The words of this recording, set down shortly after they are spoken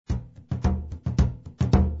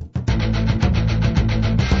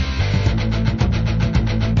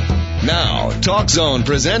Talk Zone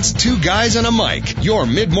presents Two Guys and a Mic, your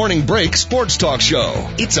mid-morning break sports talk show.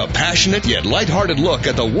 It's a passionate yet lighthearted look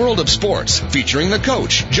at the world of sports, featuring the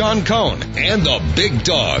coach, John Cohn, and the big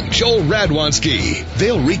dog, Joel Radwanski.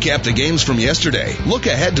 They'll recap the games from yesterday, look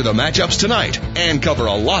ahead to the matchups tonight, and cover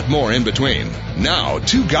a lot more in between. Now,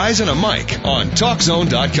 Two Guys and a Mic on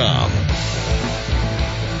TalkZone.com.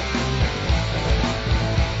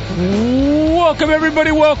 Welcome,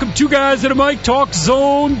 everybody. Welcome. Two Guys and a Mic,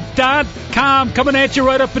 TalkZone.com. Coming at you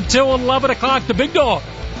right up until 11 o'clock. The big dog,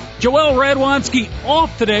 Joel Radwanski,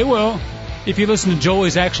 off today. Well, if you listen to Joel,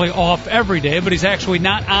 he's actually off every day, but he's actually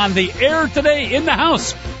not on the air today. In the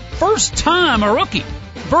house, first time a rookie.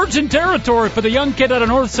 Virgin territory for the young kid out of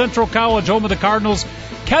North Central College, home of the Cardinals.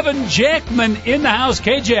 Kevin Jackman in the house.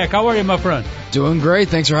 K-Jack, how are you, my friend? Doing great.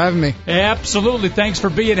 Thanks for having me. Absolutely. Thanks for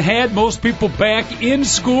being had. Most people back in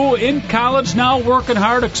school, in college, now working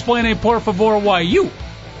hard. Explain, por favor, why you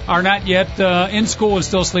are not yet in school and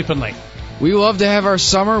still sleeping late. We love to have our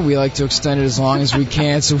summer. We like to extend it as long as we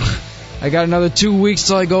can. So I got another 2 weeks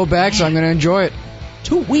till I go back, so I'm going to enjoy it.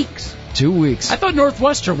 2 weeks? 2 weeks. I thought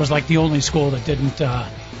Northwestern was like the only school that didn't...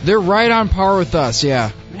 They're right on par with us, yeah.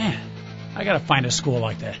 Man, I got to find a school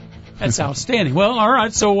like that. That's outstanding. Well, all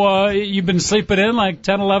right, so you've been sleeping in like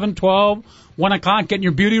 10, 11, 12, 1 o'clock, getting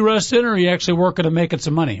your beauty rest in, or are you actually working to making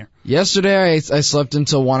some money here? Yesterday, I slept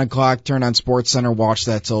until 1 o'clock, turned on SportsCenter, watched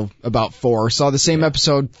that till about 4. Saw the same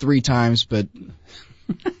episode 3 times, but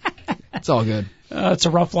it's all good. It's a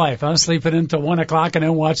rough life, huh? Sleeping until 1 o'clock and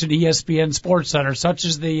then watching ESPN SportsCenter. Such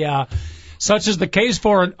is the case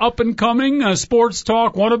for an up-and-coming sports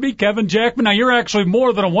talk wannabe, Kevin Jackman. Now, you're actually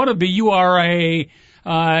more than a wannabe. You are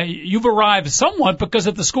you've arrived somewhat because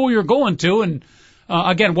at the school you're going to. And,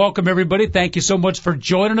 again, welcome, everybody. Thank you so much for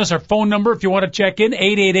joining us. Our phone number, if you want to check in,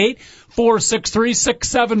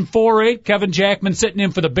 888-463-6748. Kevin Jackman sitting in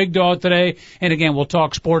for the big dog today. And, again, we'll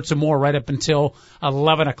talk sports and more right up until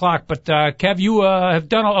 11 o'clock. But, Kev, you have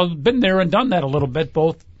been there and done that a little bit,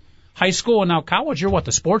 both high school and now college. You're what,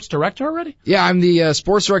 the sports director already? Yeah, I'm the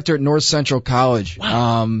sports director at North Central College.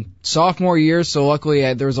 Wow. Sophomore year, so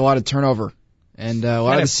luckily there was a lot of turnover. And a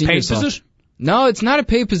lot of the seniors. Paid position? No, it's not a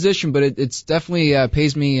paid position, but it's definitely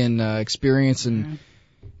pays me in experience, and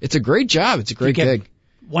it's a great job. It's a great gig.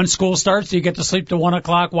 When school starts, you get to sleep to 1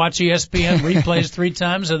 o'clock, watch ESPN, replays 3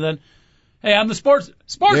 times, and then, hey, I'm the sports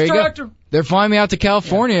director. Go. They're flying me out to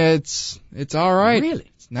California. Yeah. It's all right. Really?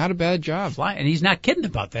 It's not a bad job. And he's not kidding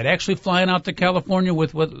about that. Actually flying out to California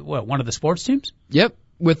with what, one of the sports teams? Yep,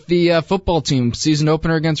 with the football team, season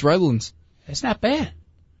opener against Redlands. That's not bad.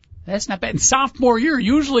 That's not bad. In sophomore year,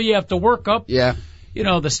 usually you have to work up,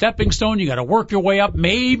 the stepping stone. You got to work your way up.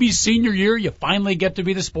 Maybe senior year, you finally get to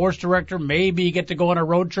be the sports director. Maybe you get to go on a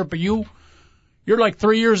road trip. But you're like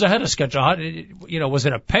 3 years ahead of schedule. Was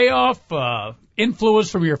it a payoff,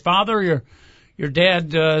 influence from your father? Your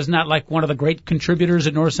dad is not like one of the great contributors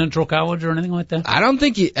at North Central College or anything like that? I don't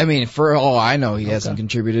think for all I know, he hasn't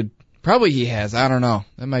contributed. Probably he has. I don't know.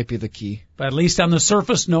 That might be the key. But at least on the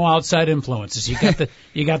surface, no outside influences. You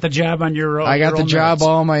got the job on your own. I got the job merits.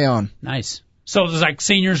 all on my own. Nice. So there's like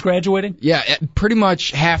seniors graduating? Yeah, pretty much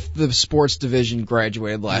half the sports division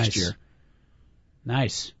graduated last year.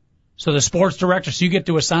 Nice. So the sports director, so you get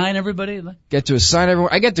to assign everybody? Get to assign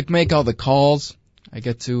everyone. I get to make all the calls. I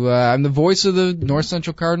get to, I'm the voice of the North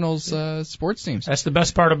Central Cardinals sports teams. That's the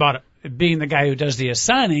best part about it. Being the guy who does the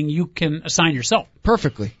assigning, you can assign yourself.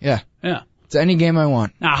 Perfectly, yeah. Yeah. It's any game I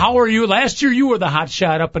want. Now, how are you? Last year you were the hot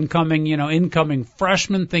shot up and coming, incoming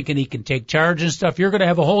freshman thinking he can take charge and stuff. You're going to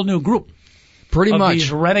have a whole new group. Pretty much.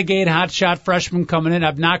 These renegade hot shot freshmen coming in,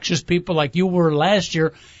 obnoxious people like you were last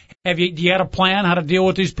year. Do you have a plan how to deal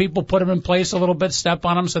with these people, put them in place a little bit, step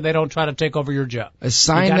on them so they don't try to take over your job? You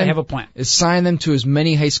got to have a plan. Assign them to as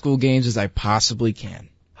many high school games as I possibly can.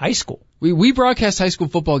 High school? We broadcast high school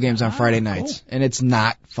football games on Friday nights, and it's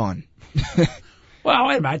not fun. Well,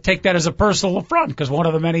 wait a minute. I take that as a personal affront because one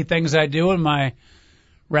of the many things I do in my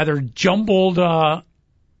rather jumbled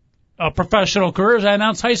professional career is I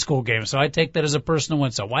announce high school games. So I take that as a personal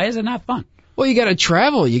win. So why is it not fun? Well, you got to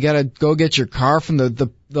travel. You got to go get your car from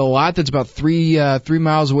the lot that's about 3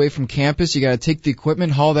 miles away from campus. You got to take the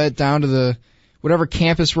equipment, haul that down to the whatever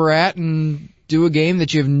campus we're at, and do a game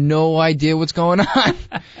that you have no idea what's going on.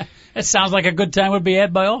 It sounds like a good time would be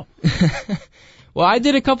had by all. Well, I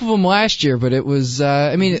did a couple of them last year, but it was,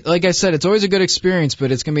 like I said, it's always a good experience,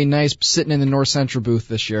 but it's going to be nice sitting in the North Central booth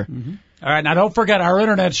this year. Mm-hmm. All right, now don't forget our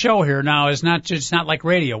internet show here now is not like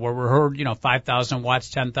radio where we're heard, 5,000 watts,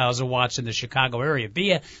 10,000 watts in the Chicago area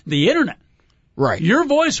via the internet. Right. Your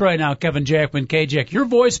voice right now, Kevin Jackman, K-Jack, your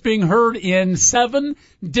voice being heard in 7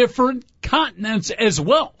 different continents as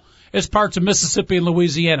well. as parts of Mississippi and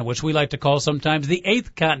Louisiana, which we like to call sometimes the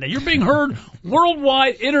eighth continent. You're being heard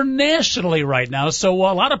worldwide, internationally right now. So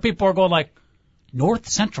a lot of people are going like, North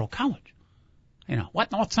Central College. You know,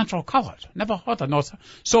 what North Central College? Never heard of North.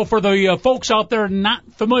 So for the folks out there not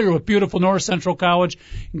familiar with beautiful North Central College,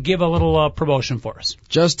 give a little promotion for us.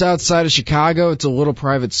 Just outside of Chicago, it's a little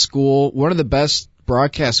private school. One of the best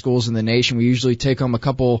broadcast schools in the nation. We usually take home a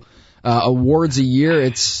couple awards a year.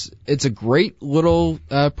 It's a great little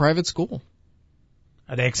private school.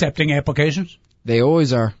 Are they accepting applications? They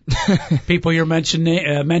always are. People you mention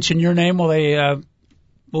your name, will they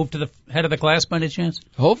move to the head of the class by any chance?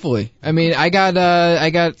 Hopefully. I mean, I got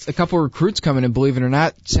a couple recruits coming in, believe it or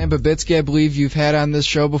not. Sam Babitsky, I believe you've had on this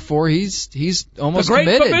show before. He's almost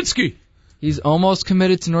committed. The great Babitsky. He's almost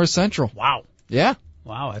committed to North Central. Wow. Yeah.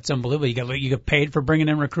 Wow, that's unbelievable. You get paid for bringing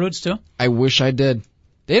in recruits too? I wish I did.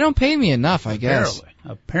 They don't pay me enough, I guess.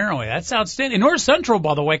 Apparently. That's outstanding. North Central,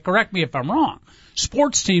 by the way, correct me if I'm wrong.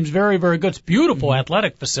 Sports team's very, very good. It's beautiful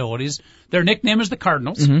athletic facilities. Their nickname is the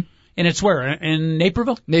Cardinals. Mm-hmm. And it's where? In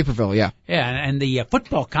Naperville? Naperville, yeah. Yeah, and the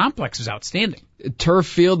football complex is outstanding. Turf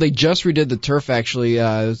field, they just redid the turf, actually.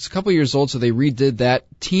 It's a couple years old, so they redid that.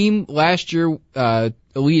 Team last year,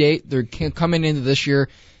 Elite Eight, they're coming into this year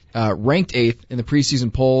ranked 8th in the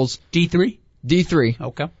preseason polls. D3? D3.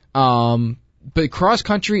 Okay. But cross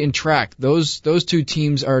country and track, those two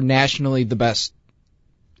teams are nationally the best.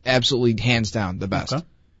 Absolutely, hands down, the best. Okay.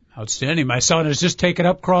 Outstanding. My son has just taken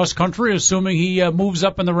up cross country, assuming he moves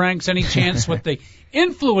up in the ranks. Any chance with the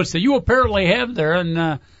influence that you apparently have there? And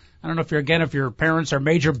I don't know if your parents are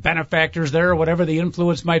major benefactors there or whatever the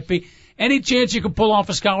influence might be. Any chance you could pull off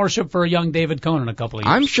a scholarship for a young David Cohn in a couple of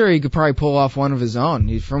years? I'm sure he could probably pull off one of his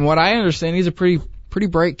own. From what I understand, he's a pretty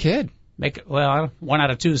bright kid. 1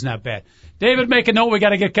 out of 2 is not bad. David, make a note. We got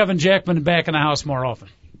to get Kevin Jackman back in the house more often.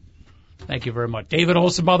 Thank you very much. David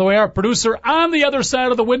Olson, by the way, our producer on the other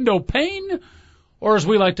side of the window pane, or as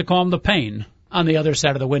we like to call him, the pane on the other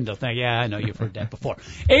side of the window. Yeah, I know you've heard that before.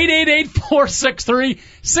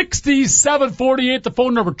 888-463-6748, the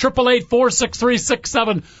phone number,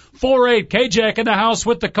 888-463-6748. K-Jack in the house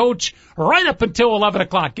with the coach right up until 11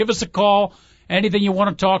 o'clock. Give us a call. Anything you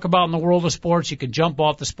want to talk about in the world of sports, you can jump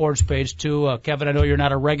off the sports page, too. Kevin, I know you're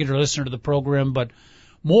not a regular listener to the program, but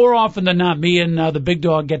more often than not, me and the big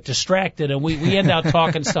dog get distracted, and we end up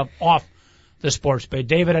talking stuff off the sports page.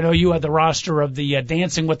 David, I know you had the roster of the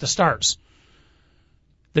Dancing with the Stars,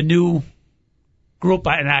 the new group,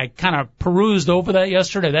 and I kind of perused over that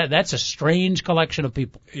yesterday. That's a strange collection of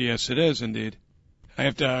people. Yes, it is indeed. I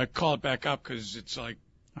have to call it back up because it's like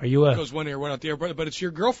it goes one ear, one out the other. But it's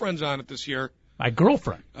your girlfriend's on it this year. My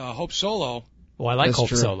girlfriend? Hope Solo. Oh, I like Hope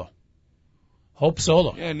Solo. Hope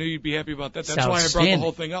Solo. Yeah, I knew you'd be happy about that. That's why I brought the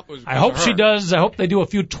whole thing up. I hope she does. I hope they do a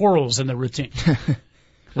few twirls in the routine.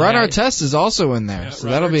 Ron Artest is also in there, so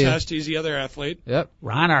that'll be. He's the other athlete. Yep.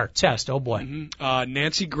 Ron Artest. Oh boy. Mm-hmm.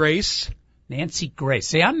 Nancy Grace.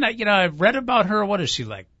 See, I'm not. I've read about her. What is she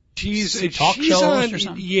like? She's talk shows or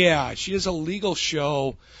something. Yeah, she has a legal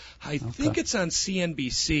show. I think it's on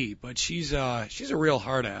CNBC, but she's a real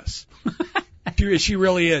hard ass. She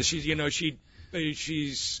really is.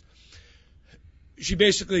 She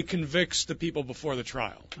basically convicts the people before the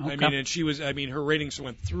trial. Okay. Her ratings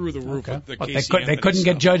went through the roof with the case. They couldn't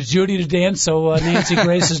get Judge Judy to dance, so Nancy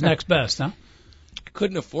Grace is next best, huh?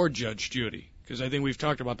 Couldn't afford Judge Judy, because I think we've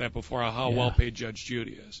talked about that before, how well paid Judge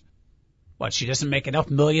Judy is. What, she doesn't make enough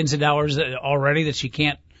millions of dollars already that she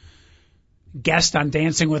can't guest on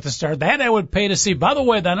Dancing with the Stars? That I would pay to see. By the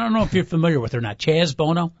way, I don't know if you're familiar with her or not. Chaz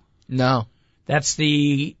Bono? No. That's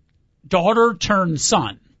the daughter turned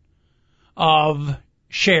son of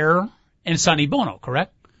Cher and Sonny Bono,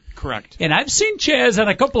 correct? Correct. And I've seen Chaz on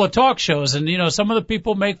a couple of talk shows, and, some of the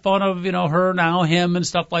people make fun of, her now, him, and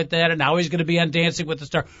stuff like that, and now he's going to be on Dancing with the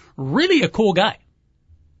Stars. Really a cool guy.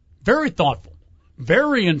 Very thoughtful.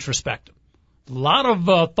 Very introspective. A lot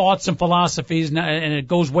of thoughts and philosophies, and it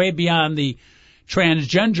goes way beyond the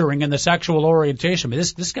transgendering and the sexual orientation. I mean,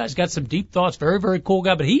 this guy's got some deep thoughts. Very, very cool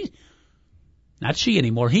guy, but not she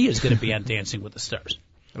anymore. He is going to be on Dancing with the Stars.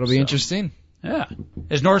 It'll be interesting. Yeah.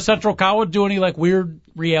 Is North Central College do any weird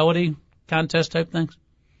reality contest type things?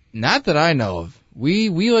 Not that I know of.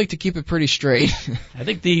 We like to keep it pretty straight. I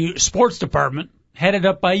think the sports department, headed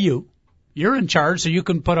up by you, you're in charge, so you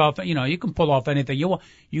can pull off anything you want.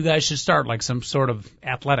 You guys should start some sort of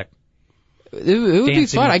athletic It would be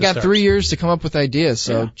fun. I got 3 years to come up with ideas,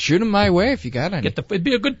 so shoot them my way if you got any. It'd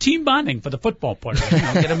be a good team bonding for the football players.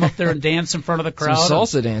 Get them up there and dance in front of the crowd. Some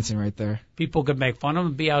salsa dancing right there. People could make fun of them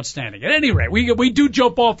and be outstanding. At any rate, we do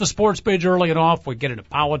jump off the sports page early and off. We get into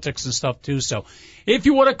politics and stuff too. So if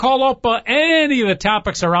you want to call up any of the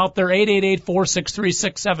topics are out there,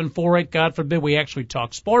 888-463-6748. God forbid we actually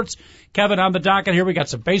talk sports. Kevin, on the docket here, we got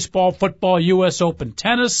some baseball, football, U.S. Open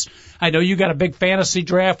tennis. I know you got a big fantasy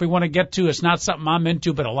draft we want to get to. It's not something I'm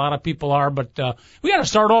into, but a lot of people are. But we got to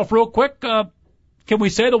start off real quick. Can we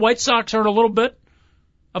say the White Sox are in a little bit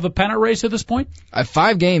of a pennant race at this point?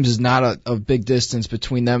 5 games is not a big distance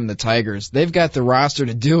between them and the Tigers. They've got the roster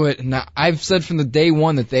to do it, and I've said from the day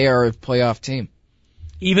one that they are a playoff team.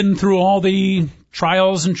 Even through all the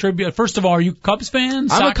trials and tribute. First of all, are you Cubs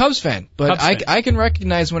fans? I'm a Cubs fan, but I can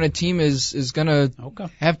recognize when a team is going to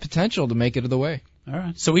have potential to make it the way. All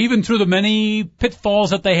right. So even through the many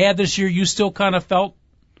pitfalls that they had this year, you still kind of felt,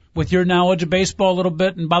 with your knowledge of baseball a little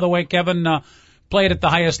bit, and by the way, Kevin played at the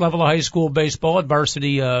highest level of high school baseball at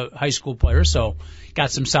varsity high school player, so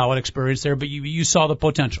got some solid experience there, but you saw the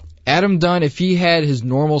potential. Adam Dunn, if he had his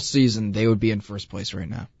normal season, they would be in first place right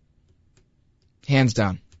now. Hands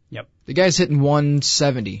down. Yep. The guy's hitting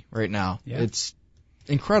 170 right now. Yeah. It's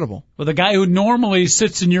incredible. Well, the guy who normally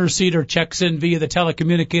sits in your seat or checks in via the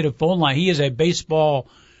telecommunicative phone line, he is a baseball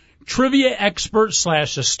trivia expert /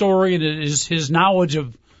 historian. His knowledge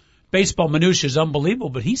of baseball minutiae is unbelievable,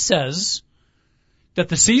 but he says that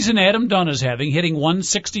the season Adam Dunn is having, hitting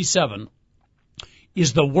 167,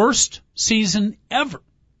 is the worst season ever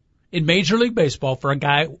in Major League Baseball for a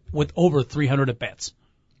guy with over 300 at-bats.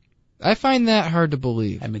 I find that hard to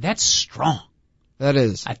believe. I mean, that's strong. That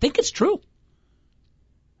is. I think it's true.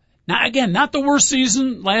 Now, again, not the worst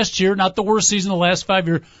season last year, not the worst season the last 5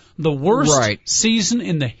 years. The worst season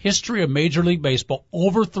in the history of Major League Baseball,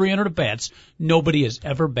 over 300 at-bats. Nobody has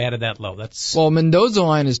ever batted that low. Well, Mendoza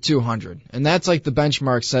line is 200, and that's like the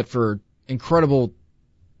benchmark set for incredible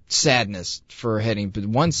sadness for hitting. But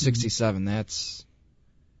 167, that's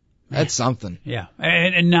something. Yeah.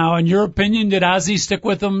 And now, in your opinion, did Ozzie stick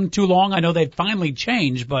with them too long? I know they'd finally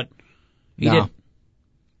changed, but he did.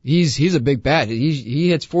 He's a big bat. He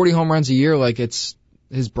hits 40 home runs a year like it's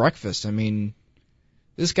his breakfast. I mean,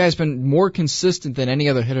 this guy's been more consistent than any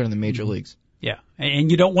other hitter in the major leagues. Yeah. And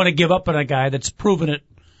you don't want to give up on a guy that's proven it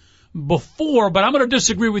before, but I'm going to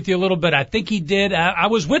disagree with you a little bit. I think he did. I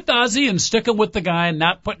was with Ozzie and sticking with the guy and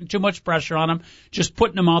not putting too much pressure on him, just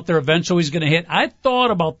putting him out there. Eventually he's going to hit. I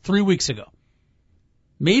thought about 3 weeks ago,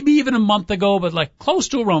 maybe even a month ago, but like close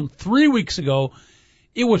to around 3 weeks ago,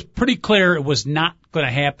 it was pretty clear it was not going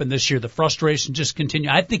to happen this year. The frustration just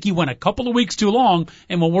continued. I think he went a couple of weeks too long,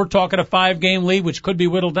 and when we're talking a 5-game lead, which could be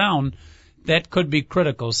whittled down, that could be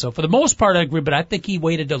critical. So for the most part, I agree, but I think he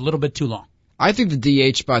waited a little bit too long. I think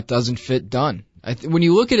the DH spot doesn't fit Dunn. When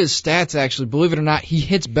you look at his stats, actually, believe it or not, he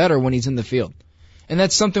hits better when he's in the field. And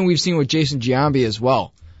that's something we've seen with Jason Giambi as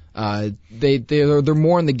well. They're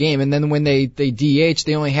more in the game, and then when they DH,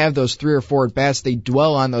 they only have those 3 or 4 at-bats. They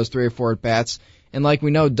dwell on those 3 or 4 at-bats. And like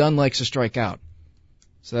we know, Dunn likes to strike out.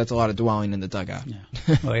 So that's a lot of dwelling in the dugout.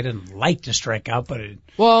 Yeah. Well, he didn't like to strike out, but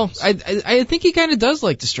I think he kind of does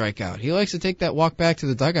like to strike out. He likes to take that walk back to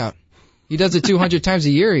the dugout. He does it 200 times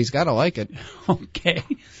a year. He's got to like it. Okay.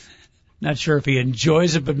 Not sure if he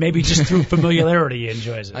enjoys it, but maybe just through familiarity he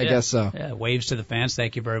enjoys it. I guess so. Yeah, waves to the fans.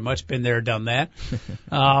 Thank you very much. Been there, done that.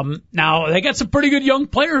 Now, they got some pretty good young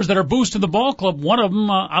players that are boosting the ball club. One of them,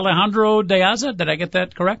 Alejandro Diaza. Did I get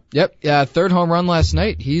that correct? Yep. Yeah, 3rd home run last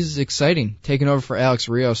night. He's exciting, taking over for Alex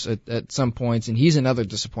Rios at some points, and he's another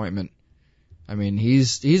disappointment. I mean,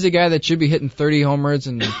 he's a guy that should be hitting 30 homers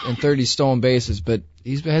and 30 stolen bases, but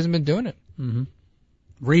he hasn't been doing it. Mm-hmm.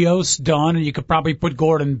 Rios done, and you could probably put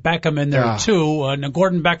Gordon Beckham in there too. Now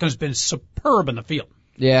Gordon Beckham's been superb in the field.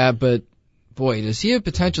 Yeah, but boy, does he have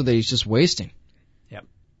potential that he's just wasting. Yeah,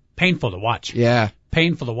 painful to watch. Yeah,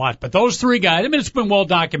 painful to watch. But those 3 guys, I mean, it's been well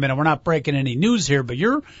documented. We're not breaking any news here, but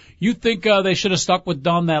you think they should have stuck with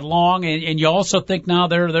Dunn that long, and you also think now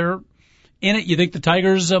they're in it. You think the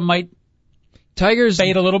Tigers might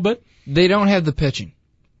fade a little bit? They don't have the pitching.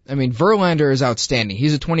 I mean, Verlander is outstanding.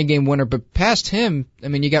 He's a 20-game winner, but past him, I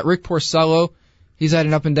mean, you got Rick Porcello. He's had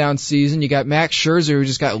an up-and-down season. You got Max Scherzer, who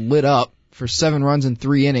just got lit up for 7 runs in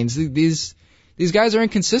 3 innings. These guys are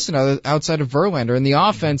inconsistent outside of Verlander, and the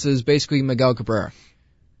offense is basically Miguel Cabrera.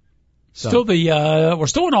 So. We're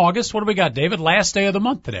still in August. What do we got, David? Last day of the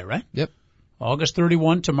month today, right? Yep. August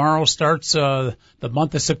 31. Tomorrow starts the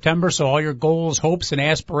month of September, so all your goals, hopes, and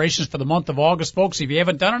aspirations for the month of August, folks, if you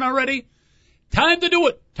haven't done it already, time to do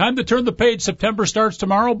it. Time to turn the page. September starts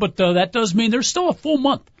tomorrow, but that does mean there's still a full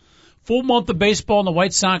month full month of baseball, and the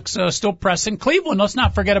White Sox still pressing. Cleveland, let's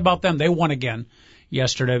not forget about them. They won again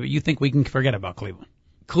yesterday, but you think we can forget about Cleveland?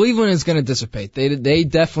 Cleveland is going to dissipate. They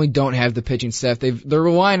definitely don't have the pitching staff. They're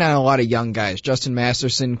relying on a lot of young guys. Justin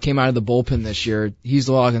Masterson came out of the bullpen this year. He's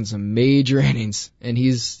logging some major innings, and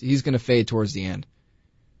he's going to fade towards the end.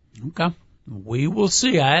 Okay. We will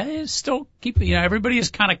see. I still keep, everybody has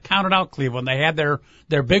kind of counted out Cleveland. They had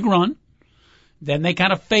their big run. Then they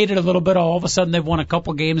kind of faded a little bit. All of a sudden, they've won a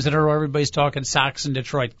couple games that are everybody's talking Sox and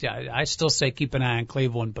Detroit. I still say keep an eye on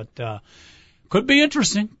Cleveland, but could be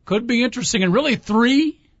interesting. Could be interesting. And really,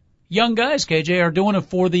 3 young guys, KJ, are doing it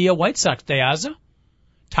for the White Sox. Deaza,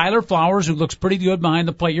 Tyler Flowers, who looks pretty good behind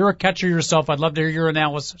the plate. You're a catcher yourself. I'd love to hear your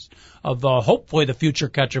analysis of hopefully the future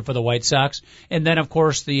catcher for the White Sox. And then, of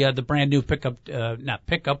course, the brand new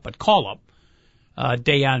call-up,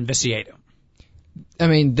 Dayan Viciedo. I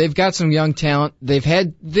mean, they've got some young talent. They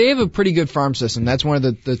have a pretty good farm system. That's one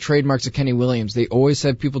of the trademarks of Kenny Williams. They always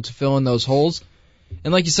have people to fill in those holes.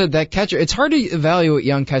 And like you said, that catcher, it's hard to evaluate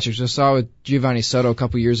young catchers. I saw with Giovanni Soto a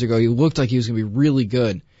couple years ago. He looked like he was going to be really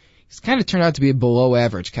good. He's kind of turned out to be a below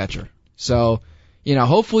average catcher. So,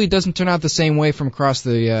 hopefully it doesn't turn out the same way from across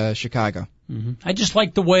the Chicago. Mm-hmm. I just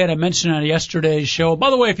like the way, and I mentioned on yesterday's show. By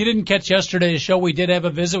the way, if you didn't catch yesterday's show, we did have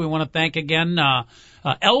a visit. We want to thank again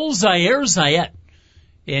El Zaire Zayet.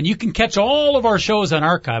 And you can catch all of our shows on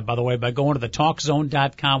archive, by the way, by going to the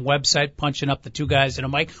TalkZone.com website, punching up the 2 Guys and a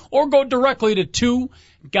Mic, or go directly to 2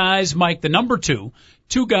 Guys Mic, the number 2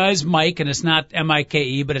 Guys Mic, and it's not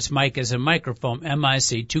M-I-K-E, but it's Mike as in microphone,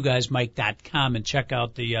 M-I-C, 2guysmic.com, and check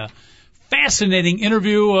out the fascinating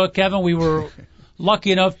interview, Kevin. We were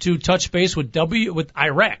lucky enough to touch base with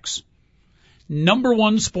Iraq's number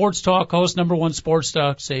 1 sports talk host, number 1 sports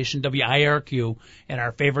talk station, WIRQ, and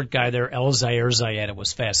our favorite guy there, El Zaire Zayed. It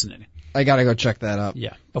was fascinating. I got to go check that out.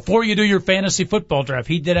 Yeah. Before you do your fantasy football draft,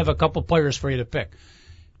 he did have a couple players for you to pick.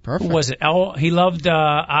 Perfect. Who was it? He loved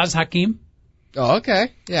Oz Hakim. Oh,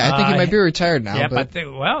 okay. Yeah, I think he might be retired now. Yeah, but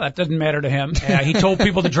that doesn't matter to him. He told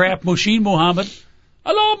people to draft Mushin Muhammad.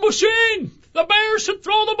 I love Mushin. The Bears should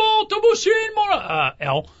throw the ball to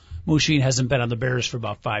Mushin. Mushin hasn't been on the Bears for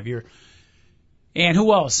about 5 years. And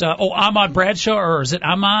who else? Ahmad Bradshaw, or is it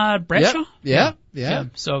Ahmad Bradshaw? Yeah.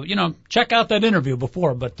 So, check out that interview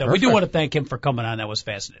before, but we do want to thank him for coming on. That was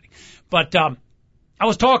fascinating. But I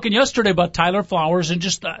was talking yesterday about Tyler Flowers, and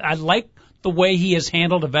just I like the way he has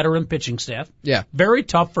handled a veteran pitching staff. Yeah. Very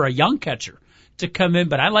tough for a young catcher to come in,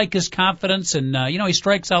 but I like his confidence, and he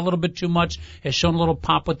strikes out a little bit too much, has shown a little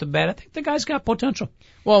pop with the bat. I think the guy's got potential.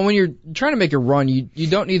 Well, when you're trying to make a run, you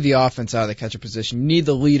don't need the offense out of the catcher position. You need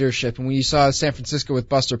the leadership. And when you saw San Francisco with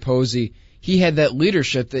Buster Posey, he had that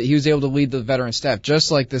leadership that he was able to lead the veteran staff,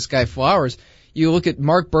 just like this guy Flowers. You look at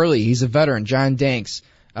Mark Burley, he's a veteran. John Danks,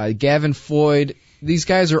 Gavin Floyd. These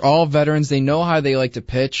guys are all veterans. They know how they like to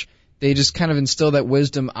pitch. They just kind of instill that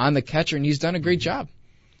wisdom on the catcher, and he's done a great job.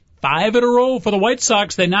 5 in a row for the White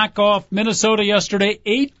Sox. They knock off Minnesota yesterday,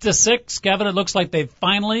 8-6. Kevin, it looks like they've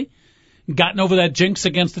finally gotten over that jinx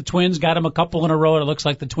against the Twins, got them a couple in a row, and it looks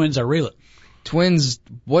like the Twins are reeling. Twins,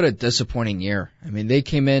 what a disappointing year. I mean, they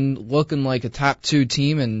came in looking like a top 2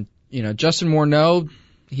 team, and, Justin Morneau,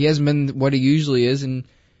 he hasn't been what he usually is, and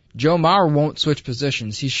Joe Mauer won't switch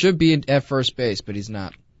positions. He should be at first base, but he's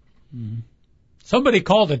not. Mm-hmm. Somebody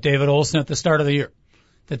called it, David Olson, at the start of the year,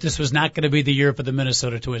 that this was not going to be the year for the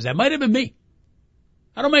Minnesota Twins. That might have been me.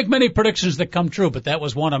 I don't make many predictions that come true, but that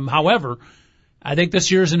was one of them. However, I think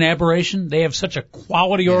this year's an aberration. They have such a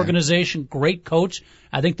quality organization, great coach.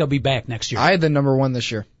 I think they'll be back next year. I had the number 1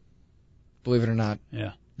 this year, believe it or not.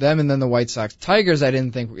 Yeah. Them and then the White Sox. Tigers, I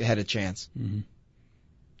didn't think had a chance. Mm-hmm.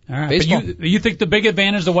 All right. Baseball. But you think the big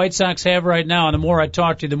advantage the White Sox have right now, and the more I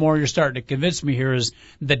talk to you, the more you're starting to convince me here, is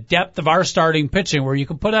the depth of our starting pitching, where you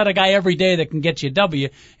can put out a guy every day that can get you a W,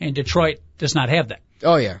 and Detroit does not have that.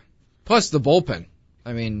 Oh, yeah. Plus the bullpen.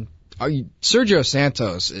 I mean, Sergio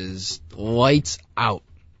Santos is lights out.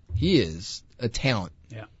 He is a talent.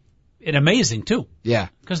 Yeah. And amazing, too. Yeah.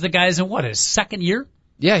 Because the guy's in, his second year?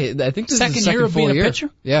 Yeah, I think this is his second year of being a pitcher?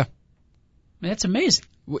 Yeah. Man, that's amazing.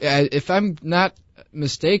 If I'm not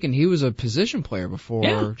mistaken, he was a position player before.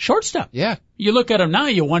 Yeah, shortstop. Yeah. You look at him now,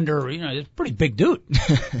 you wonder, he's a pretty big dude.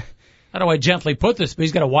 How do I gently put this? But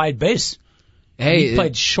he's got a wide base. Hey, he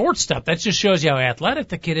played shortstop. That just shows you how athletic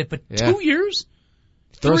the kid is. But 2 years?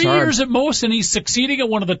 Throws 3 hard. years at most, and he's succeeding at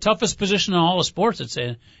one of the toughest positions in all of sports.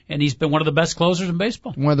 And he's been one of the best closers in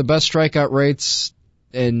baseball. One of the best strikeout rates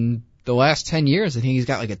in the last 10 years. I think he's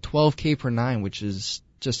got like a 12 K per 9, which is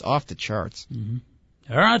just off the charts. Mm-hmm.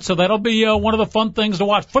 All right, so that'll be one of the fun things to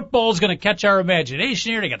watch. Football is going to catch our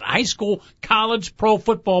imagination here. They got the high school, college, pro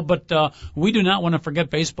football, but we do not want to forget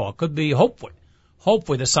baseball. Could be, hopefully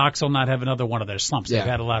the Sox will not have another one of their slumps. They've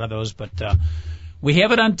had a lot of those, but we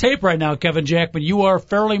have it on tape right now, Kevin Jackman. You are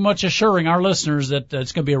fairly much assuring our listeners that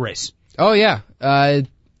it's going to be a race. Oh, yeah.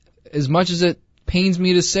 As much as it pains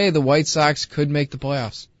me to say, the White Sox could make the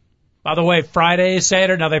playoffs. By the way, Friday,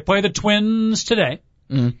 Saturday, now they play the Twins today.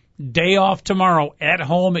 Mm-hmm. Day off tomorrow at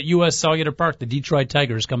home at U.S. Cellular Park. The Detroit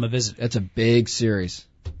Tigers come to visit. That's a big series.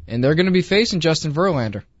 And they're going to be facing Justin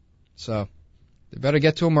Verlander. So they better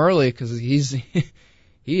get to him early because he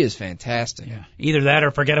is fantastic. Yeah. Either that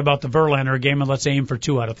or forget about the Verlander game and let's aim for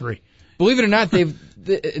 2 out of 3. Believe it or not,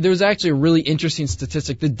 there was actually a really interesting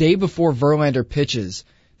statistic. The day before Verlander pitches,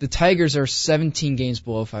 the Tigers are 17 games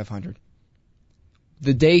below 500.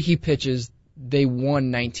 The day he pitches, they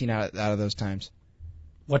won 19 out of those times.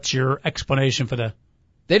 What's your explanation for that?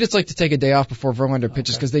 They just like to take a day off before Verlander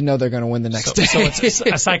pitches because they know they're going to win the next day. So it's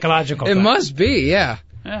a psychological It thing. must be, yeah.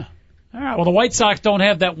 Yeah. All right. Well, the White Sox don't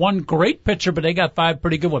have that one great pitcher, but they got 5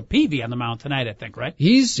 pretty good ones. Peavy on the mound tonight, I think, right?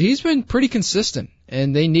 He's been pretty consistent,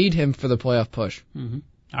 and they need him for the playoff push. Mm-hmm.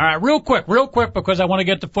 All right, real quick, because I want to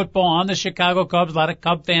get to football on the Chicago Cubs. A lot of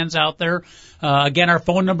Cub fans out there. Again, our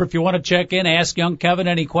phone number, if you want to check in, ask young Kevin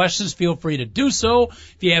any questions, feel free to do so.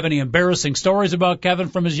 If you have any embarrassing stories about Kevin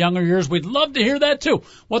from his younger years, we'd love to hear that too.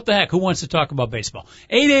 What the heck? Who wants to talk about baseball?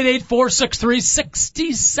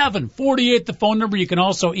 888-463-6748, the phone number. You can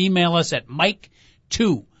also email us at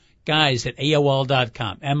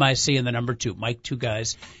Mike2Guys@AOL.com. M-I-C and the number 2.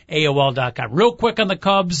 Mike2Guys@AOL.com. Real quick on the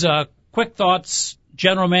Cubs, quick thoughts.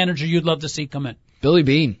 General manager you'd love to see come in? Billy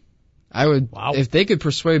Beane. I would, wow. If they could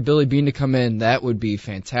persuade Billy Beane to come in, that would be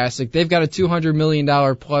fantastic. They've got a $200 million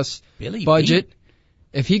plus budget. Beane.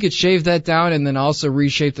 If he could shave that down and then also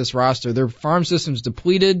reshape this roster, their farm system's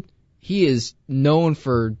depleted. He is known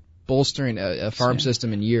for bolstering a farm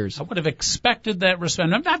system in years. I would have expected that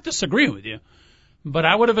response. I'm not disagreeing with you, but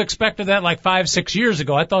I would have expected that like 5-6 years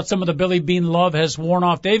ago. I thought some of the Billy Beane love has worn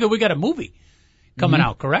off. David, we got a movie coming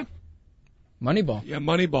out, correct? Moneyball. Yeah,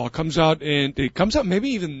 Moneyball comes out, and it comes out maybe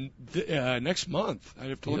even next month. I'd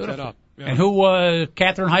have to look that up. Yeah. And who,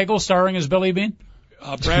 Katherine Heigl starring as Billy Beane?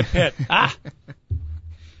 Brad Pitt.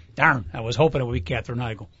 Darn, I was hoping it would be Katherine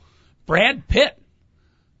Heigl. Brad Pitt.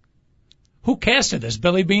 Who casted this?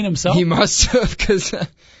 Billy Beane himself? He must have, because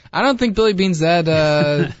I don't think Billy Beane's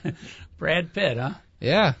that. Brad Pitt, huh?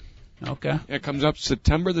 Yeah. Okay. It comes up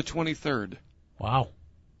September the 23rd. Wow.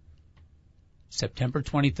 September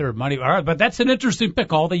 23rd, Monday. All right, but that's an interesting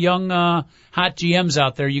pick. All the young, hot GMs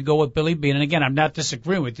out there, you go with Billy Beane. And again, I'm not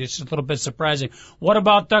disagreeing with you. It's just a little bit surprising. What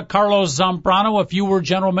about Carlos Zambrano? If you were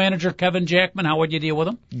general manager Kevin Jackman, how would you deal with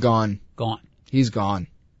him? Gone. Gone. He's gone.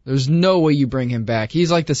 There's no way you bring him back.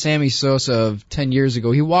 He's like the Sammy Sosa of 10 years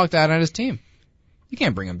ago. He walked out on his team. You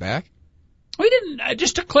can't bring him back. We didn't,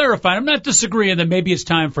 just to clarify, I'm not disagreeing that maybe it's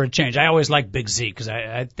time for a change. I always like Big Z because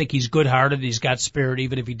I think he's good-hearted. He's got spirit,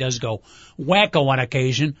 even if he does go wacko on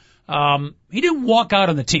occasion. He didn't walk out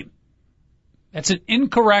on the team. That's an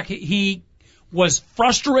incorrect. He was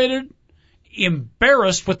frustrated,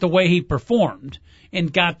 embarrassed with the way he performed,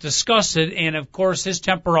 and got disgusted. And, of course, his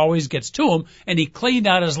temper always gets to him, and he cleaned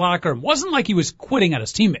out his locker room. It wasn't like he was quitting on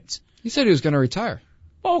his teammates. He said he was going to retire.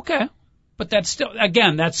 Okay. But that's still,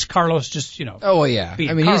 again, that's Carlos just, Oh, well, yeah.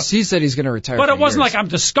 I mean, he said he's going to retire. But it wasn't years. like I'm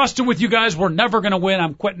disgusted with you guys. We're never going to win.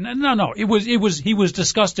 I'm quitting. No. He was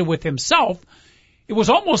disgusted with himself. It was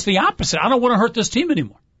almost the opposite. I don't want to hurt this team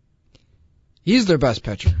anymore. He's their best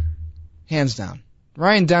pitcher. Hands down.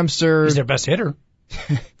 Ryan Dempster. He's their best hitter.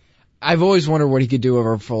 I've always wondered what he could do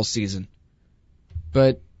over a full season.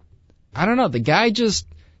 But, I don't know. The guy's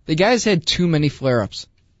had too many flare-ups.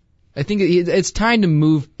 I think it's time to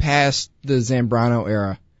move past the Zambrano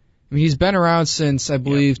era. I mean, he's been around since, I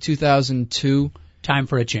believe, 2002. Time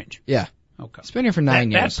for a change. Yeah. Okay. He's been here for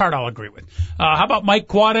 9 years. That part I'll agree with. How about Mike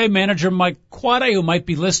Quade, manager Mike Quade, who might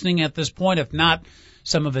be listening at this point? If not,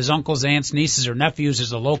 some of his uncles, aunts, nieces, or nephews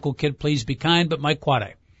as a local kid, please be kind. But Mike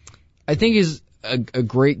Quade. I think he's a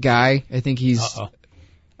great guy. I think he's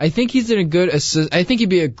in a good assist. I think he'd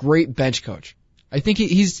be a great bench coach. I think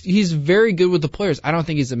he's very good with the players. I don't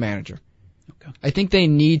think he's a manager. Okay. I think they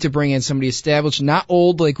need to bring in somebody established, not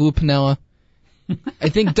old like Lou Piniella. I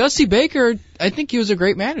think Dusty Baker, I think he was a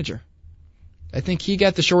great manager. I think he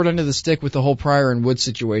got the short end of the stick with the whole Pryor and Wood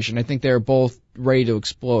situation. I think they were both ready to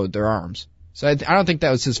explode their arms. So I don't think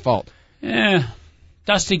that was his fault. Yeah.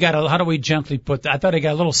 Dusty how do we gently put that? I thought he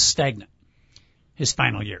got a little stagnant his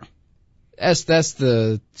final year.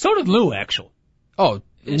 So did Lou, actually. Oh,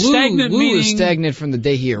 Lou was stagnant from the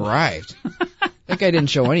day he arrived. That guy didn't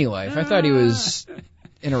show any life. I thought he was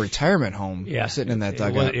in a retirement home, sitting in that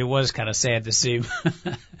dugout. It was kind of sad to see.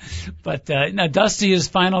 But no, Dusty, his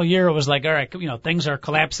final year, it was like, all right, things are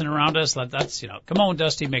collapsing around us. Let's, come on,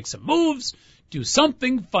 Dusty, make some moves, do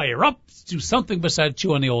something, fire up, do something besides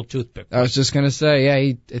chew on the old toothpick. I was just gonna say,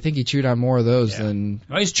 I think he chewed on more of those than.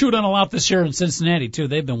 Well, he's chewed on a lot this year in Cincinnati too.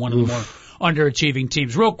 They've been one of the more underachieving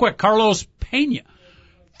teams. Real quick, Carlos Pena,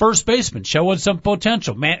 first baseman, showing some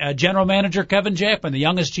potential. General manager Kevin Jackman, the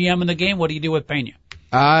youngest GM in the game. What do you do with Pena?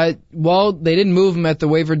 Well, they didn't move him at the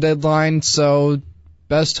waiver deadline, so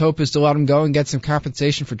best hope is to let him go and get some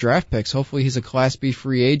compensation for draft picks. Hopefully he's a Class B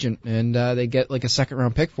free agent, and they get like a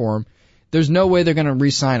second-round pick for him. There's no way they're going to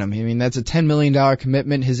re-sign him. I mean, that's a $10 million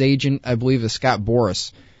commitment. His agent, I believe, is Scott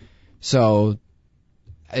Boras. So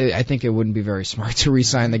I think it wouldn't be very smart to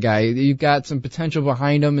re-sign the guy. You've got some potential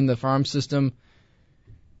behind him in the farm system.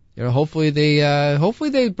 Hopefully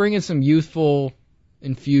they bring in some youthful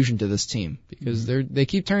infusion to this team, because they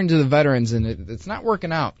keep turning to the veterans, and it's not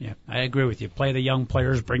working out. Yeah, I agree with you. Play the young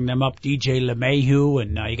players, bring them up. DJ LeMahieu,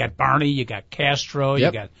 and you got Barney, you got Castro, you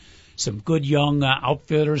got some good young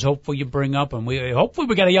outfielders. Hopefully you bring up, and hopefully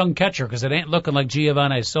we got a young catcher, because it ain't looking like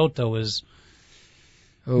Giovanni Soto is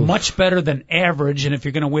much better than average. And if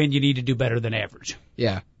you're going to win, you need to do better than average.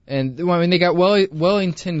 Yeah, and they got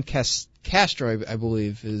Wellington Castro, I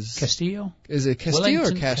believe is Castillo. Is it Castillo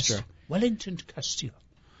Wellington or Castro? Wellington Castillo.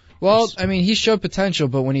 Well, I mean, he showed potential,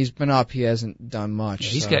 but when he's been up, he hasn't done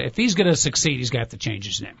much. Yeah, if he's going to succeed, he's going to have to change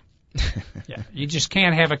his name. Yeah, you just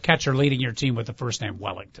can't have a catcher leading your team with the first name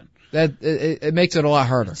Wellington. It makes it a lot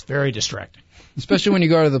harder. It's very distracting, especially when you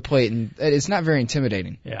go to the plate, and it's not very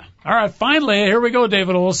intimidating. Yeah. All right, finally, here we go,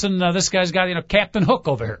 David Olson. This guy's got Captain Hook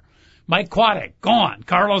over here. Mike Quaddick, gone.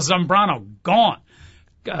 Carlos Zambrano, gone.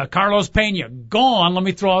 Carlos Pena, gone. Let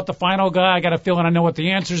me throw out the final guy. I got a feeling I know what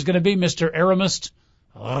the answer is going to be, Mr. Aramis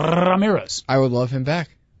Ramirez. I would love him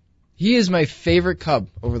back. He is my favorite Cub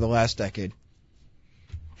over the last decade.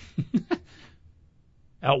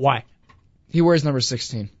 Why? He wears number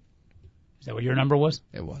 16. Is that what your number was?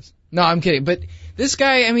 It was. No, I'm kidding. But this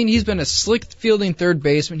guy, I mean, he's been a slick fielding third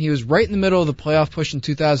baseman. He was right in the middle of the playoff push in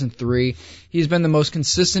 2003. He's been the most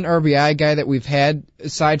consistent RBI guy that we've had,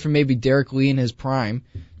 aside from maybe Derek Lee in his prime.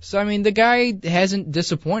 So, I mean, the guy hasn't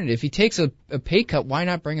disappointed. If he takes a pay cut, why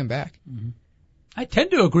not bring him back? Mm-hmm. I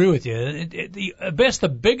tend to agree with you.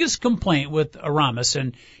 The biggest complaint with Aramis,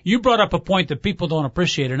 and you brought up a point that people don't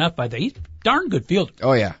appreciate enough, by that he's a darn good fielder.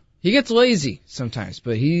 Oh, yeah. He gets lazy sometimes,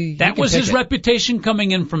 but that was his reputation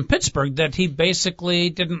coming in from Pittsburgh, that he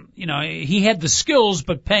basically didn't, he had the skills,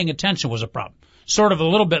 but paying attention was a problem. Sort of a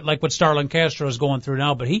little bit like what Starlin Castro is going through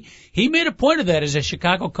now, but he made a point of that as a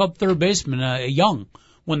Chicago Cub third baseman, young,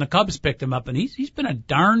 when the Cubs picked him up, and he's been a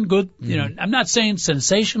darn good, I'm not saying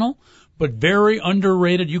sensational, but very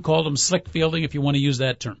underrated. You called him slick fielding, if you want to use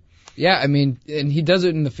that term. Yeah, I mean, and he does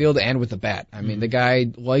it in the field and with the bat. I mean, the guy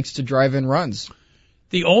likes to drive in runs.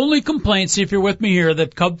 The only complaint, see if you're with me here,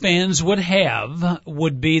 that Cub fans would have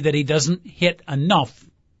would be that he doesn't hit enough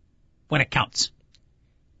when it counts.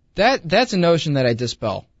 That's a notion that I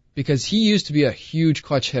dispel, because he used to be a huge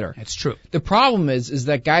clutch hitter. That's true. The problem is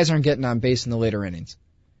that guys aren't getting on base in the later innings.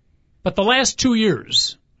 But the last 2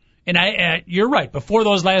 years, and you're right, before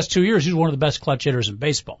those last 2 years, he was one of the best clutch hitters in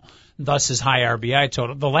baseball, thus his high RBI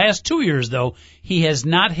total. The last 2 years, though, he has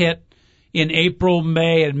not hit in April,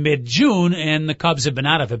 May, and mid-June, and the Cubs have been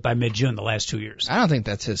out of it by mid-June the last 2 years. I don't think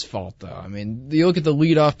that's his fault, though. I mean, you look at the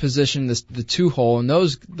leadoff position, the two-hole, and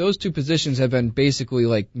those two positions have been basically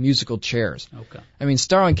like musical chairs. Okay. I mean,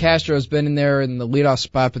 Starlin Castro has been in there in the leadoff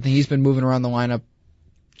spot, but he's been moving around the lineup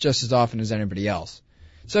just as often as anybody else.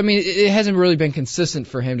 So, I mean, it hasn't really been consistent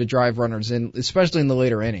for him to drive runners in, especially in the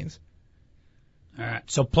later innings. All right.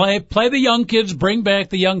 So play the young kids, bring back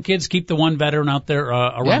the young kids, keep the one veteran out there,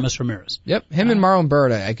 Aramis Ramirez. Yep. Him and Marlon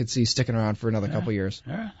Byrd, I could see sticking around for another couple years.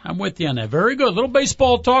 All right. I'm with you on that. Very good. Little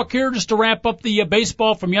baseball talk here just to wrap up the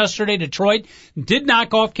baseball from yesterday. Detroit did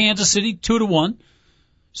knock off Kansas City 2-1.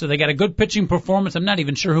 So they got a good pitching performance. I'm not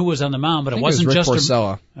even sure who was on the mound, but it wasn't Rick just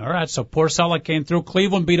Porcello. All right, so Porcello came through.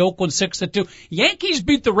 Cleveland beat Oakland 6-2. Yankees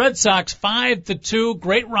beat the Red Sox 5-2.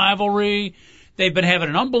 Great rivalry. They've been having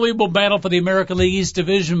an unbelievable battle for the American League East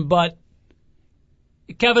Division, but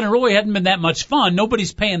Kevin, it really hadn't been that much fun.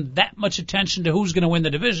 Nobody's paying that much attention to who's going to win the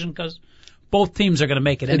division because both teams are going to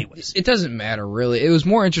make it anyways. It doesn't matter, really. It was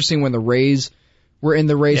more interesting when the Rays were in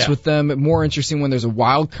the race with them. More interesting when there's a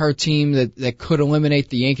wild card team that could eliminate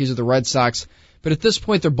the Yankees or the Red Sox. But at this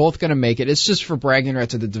point, they're both going to make it. It's just for bragging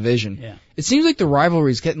rights of the division. Yeah. It seems like the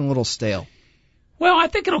rivalry is getting a little stale. Well, I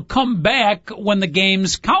think it'll come back when the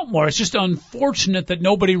games count more. It's just unfortunate that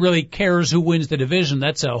nobody really cares who wins the division.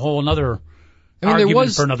 That's a whole other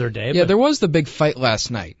argument for another day. Yeah, there was the big fight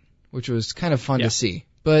last night, which was kind of fun to see.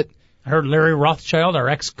 But I heard Larry Rothschild, our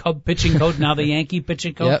ex-Cub pitching coach, now the Yankee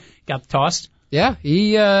pitching coach, got tossed. Yeah,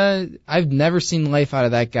 I've never seen life out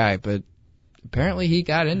of that guy, but apparently he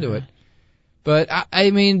got into it. But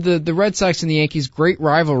I mean, the Red Sox and the Yankees, great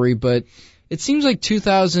rivalry, but it seems like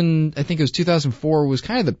 2004 was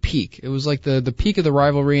kind of the peak. It was like the peak of the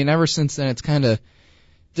rivalry, and ever since then it's kind of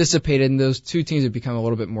dissipated, and those two teams have become a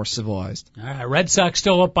little bit more civilized. Red Sox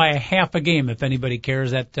still up by a half a game, if anybody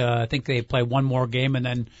cares. That I think they play one more game, and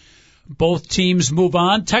then both teams move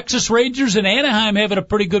on. Texas Rangers and Anaheim having a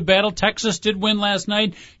pretty good battle. Texas did win last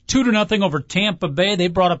night, 2-0 over Tampa Bay. They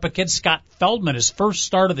brought up a kid, Scott Feldman, his first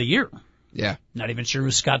start of the year. Yeah. Not even sure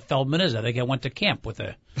who Scott Feldman is. I think I went to camp with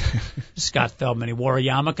Scott Feldman. He wore a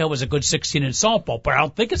yarmulke, was a good 16 in softball player. I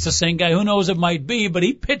don't think it's the same guy. Who knows? It might be, but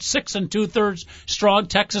he pitched 6 2/3 strong.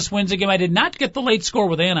 Texas wins the game. I did not get the late score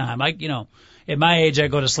with Anaheim. At my age, I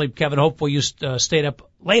go to sleep. Kevin, hopefully you stayed up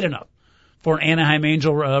late enough for an Anaheim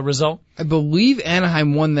Angel result. I believe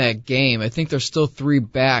Anaheim won that game. I think they're still 3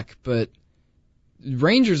 back, but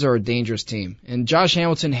Rangers are a dangerous team, and Josh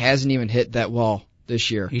Hamilton hasn't even hit that well this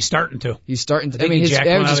year. He's starting to. I mean, his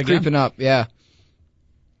average is creeping up. Yeah.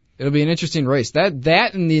 It'll be an interesting race.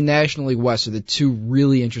 That and the National League West are the two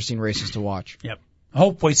really interesting races to watch. Yep.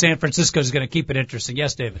 Hopefully San Francisco is going to keep it interesting.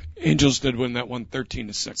 Yes, David. Angels did win that one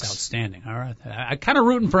 13-6. That's outstanding. All right. I'm kind of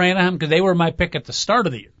rooting for Anaheim because they were my pick at the start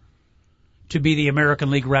of the year to be the American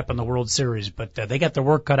League rep in the World Series, but they got their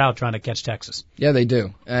work cut out trying to catch Texas. Yeah, they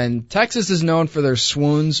do. And Texas is known for their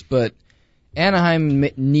swoons, but Anaheim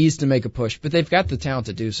needs to make a push, but they've got the talent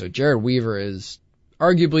to do so. Jared Weaver is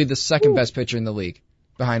arguably the second best pitcher in the league,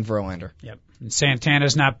 behind Verlander. Yep. And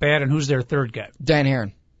Santana's not bad, and who's their third guy? Dan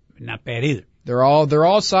Herron. Not bad either. They're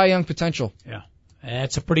all Cy Young potential. Yeah.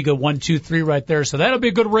 That's a pretty good 1, 2, 3 right there. So that'll be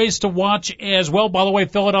a good race to watch as well. By the way,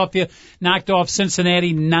 Philadelphia knocked off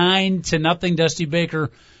Cincinnati 9-0. Dusty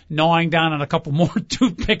Baker gnawing down on a couple more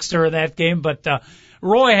toothpicks during that game, but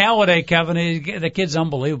Roy Halladay, Kevin, the kid's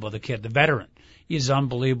unbelievable, the veteran. He's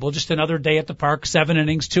unbelievable. Just another day at the park, 7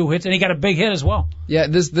 innings, 2 hits, and he got a big hit as well. Yeah,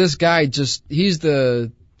 this guy he's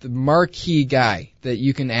the marquee guy that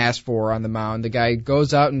you can ask for on the mound. The guy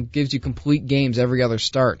goes out and gives you complete games every other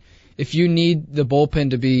start. If you need the bullpen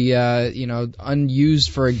to be, unused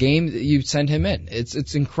for a game, you send him in.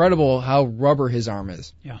 It's incredible how rubber his arm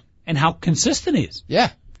is. Yeah. And how consistent he is. Yeah.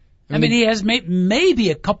 I mean, he has made maybe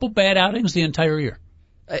a couple bad outings the entire year.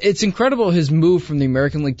 It's incredible his move from the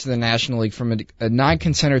American League to the National League, from a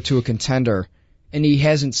non-contender to a contender, and he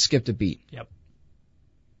hasn't skipped a beat. Yep.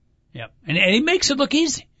 And he makes it look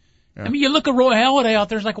easy. Yeah. I mean, you look at Roy Halladay out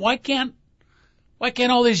there, it's like, why can't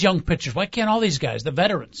all these young pitchers, why can't all these guys, the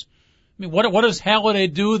veterans? I mean, what does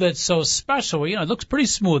Halladay do that's so special? It looks pretty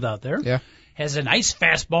smooth out there. Yeah. Has a nice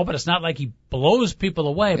fastball, but it's not like he blows people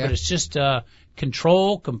away, but it's just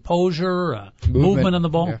control, composure, movement on the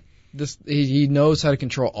ball. Yeah. He knows how to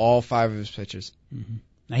control all 5 of his pitches. Mm-hmm.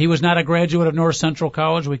 Now, he was not a graduate of North Central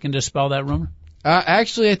College. We can dispel that rumor.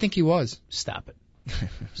 Actually, I think he was. Stop it.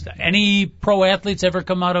 Any pro athletes ever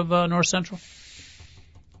come out of North Central?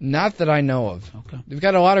 Not that I know of. Okay. They've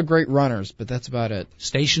got a lot of great runners, but that's about it.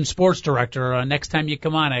 Station sports director. Next time you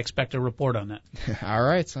come on, I expect a report on that. All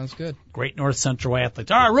right, sounds good. Great North Central athletes.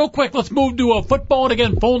 All right, real quick, let's move to football. And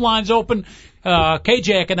again, phone lines open.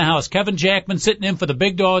 K-Jack in the house. Kevin Jackman sitting in for the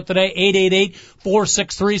big dog today.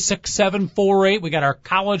 888-463-6748. We got our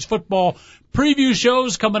college football preview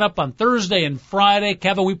shows coming up on Thursday and Friday.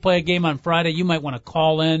 Kevin, we play a game on Friday. You might want to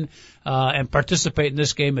call in and participate in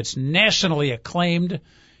this game. It's nationally acclaimed.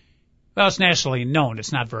 Well, it's nationally known.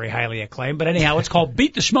 It's not very highly acclaimed. But anyhow, it's called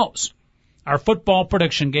Beat the Schmoes. Our football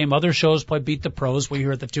prediction game. Other shows play Beat the Pros. We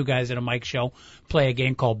here at the Two Guys at a Mic show play a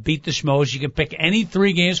game called Beat the Schmoes. You can pick any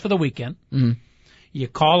 3 games for the weekend. Mm-hmm. You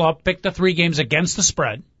call up, pick the 3 games against the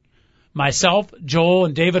spread. Myself, Joel,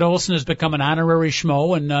 and David Olson has become an honorary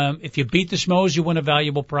Schmo. And if you beat the Schmoes, you win a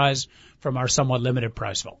valuable prize from our somewhat limited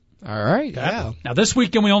prize vault. All right. Yeah. Now, this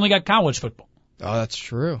weekend we only got college football. Oh, that's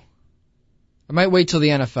true. I might wait till the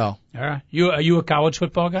NFL. All right. Are you a college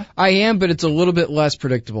football guy? I am, but it's a little bit less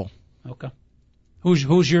predictable. Okay.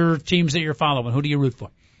 Who's your teams that you're following? Who do you root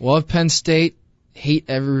for? Love Penn State. Hate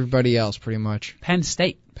everybody else, pretty much. Penn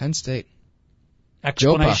State.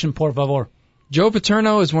 Explanation, por favor. Joe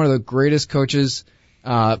Paterno is one of the greatest coaches.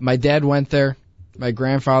 My dad went there. My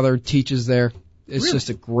grandfather teaches there. It's just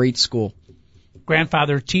a great school.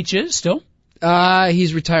 Grandfather teaches still?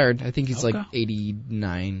 He's retired. I think he's like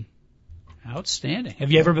 89. Outstanding.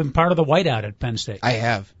 Have you ever been part of the whiteout at Penn State? I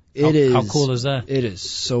have. How cool is that? It is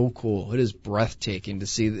so cool. It is breathtaking to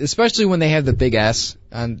see, especially when they have the big S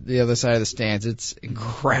on the other side of the stands. It's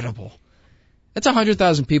incredible. It's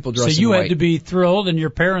 100,000 people dressed in white. So you had to be thrilled, and your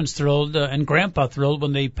parents thrilled, and Grandpa thrilled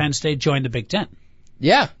when Penn State joined the Big Ten.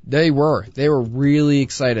 Yeah, they were. They were really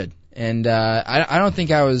excited. And I don't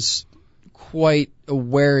think I was quite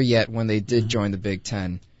aware yet when they did join the Big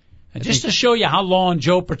Ten. And just to show you how long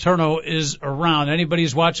Joe Paterno is around, anybody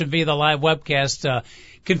who's watching via the live webcast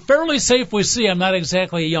can fairly safely see I'm not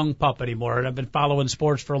exactly a young pup anymore, and I've been following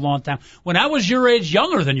sports for a long time. When I was your age,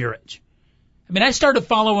 younger than your age, I mean, I started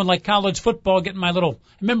following like college football, getting my little,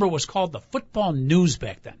 I remember it was called the Football News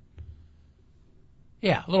back then.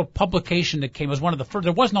 Yeah, a little publication that came. It was one of the first.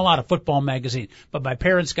 There wasn't a lot of football magazine, but my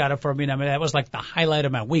parents got it for me. And I mean, that was like the highlight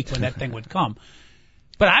of my week when that thing would come.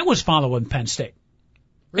 But I was following Penn State.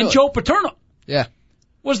 Really? And Joe Paterno. Yeah.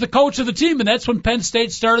 Was the coach of the team, and that's when Penn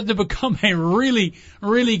State started to become a really,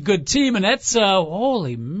 really good team, and that's,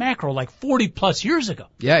 holy mackerel, like 40-plus years ago.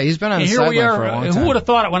 Yeah, he's been on the sideline for a long time. Who would have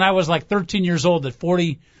thought it when I was like 13 years old that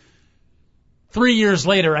 43 years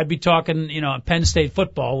later I'd be talking, Penn State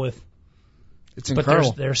football with. It's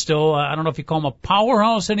incredible. But they're still, I don't know if you call them a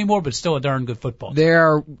powerhouse anymore, but still a darn good football.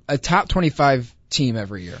 They're a top 25 team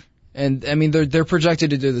every year. And, I mean, they're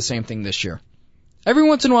projected to do the same thing this year. Every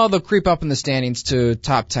once in a while they'll creep up in the standings to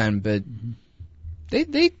top 10, but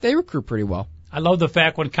they recruit pretty well. I love the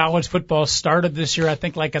fact when college football started this year, I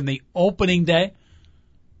think like on the opening day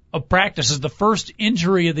of practices, the first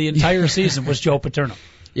injury of the entire season was Joe Paterno.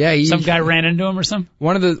 Yeah, some guy ran into him or something.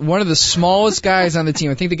 One of the smallest guys on the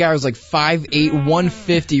team. I think the guy was like 5'8",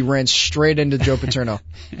 150, ran straight into Joe Paterno.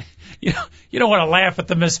 You don't want to laugh at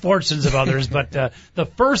the misfortunes of others, but the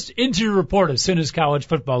first injury report as soon as college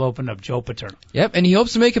football opened up, Joe Paterno. Yep, and he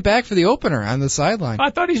hopes to make it back for the opener on the sideline. I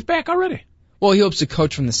thought he's back already. Well, he hopes to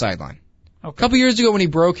coach from the sideline. Okay. A couple years ago when he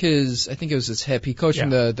broke his hip, he coached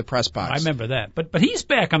from the press box. I remember that. But he's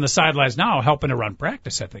back on the sidelines now helping to run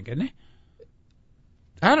practice, I think, isn't he?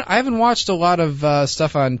 I haven't watched a lot of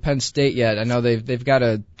stuff on Penn State yet. I know they've got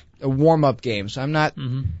a warm-up game, so I'm not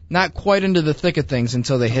quite into the thick of things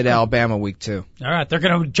until they hit Alabama week 2. All right, they're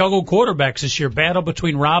going to juggle quarterbacks this year. Battle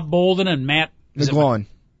between Rob Bolden and Matt McGloin.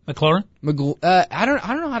 McLaurin? I don't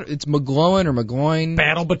know it's McGloin or McGloin.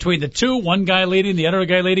 Battle between the two, one guy leading, the other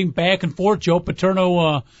guy leading, back and forth. Joe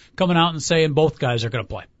Paterno coming out and saying both guys are going to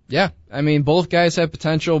play. Yeah, I mean, both guys have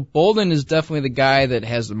potential. Bolden is definitely the guy that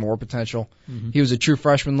has the more potential. Mm-hmm. He was a true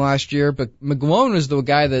freshman last year, but McGloin was the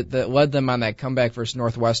guy that led them on that comeback versus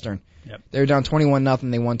Northwestern. Yep. They were down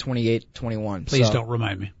 21-0. They won 28-21. Please don't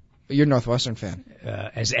remind me. But you're a Northwestern fan.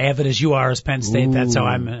 As avid as you are as Penn State, Ooh. That's how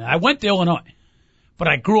I went to Illinois, but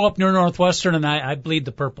I grew up near Northwestern, and I bleed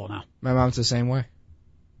the purple now. My mom's the same way.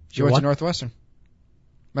 She went to Northwestern.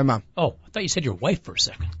 My mom. Oh, I thought you said your wife for a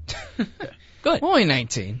second. Good. Only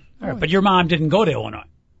 19. All right, but your mom didn't go to Illinois.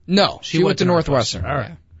 No, she went to Northwestern. All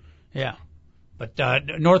right. Yeah. But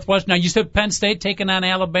Northwestern, now you said Penn State taking on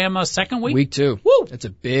Alabama second week? Week 2. Woo! It's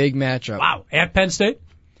a big matchup. Wow. At Penn State?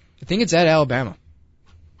 I think it's at Alabama.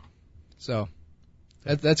 So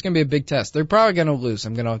that's going to be a big test. They're probably going to lose.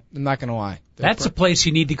 I'm not going to lie. That's a place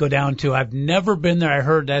you need to go down to. I've never been there. I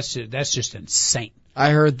heard that's just insane.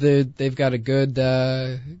 I heard they've got a good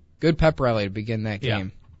pep rally to begin that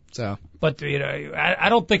game. So, but I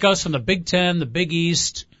don't think us in the Big Ten, the Big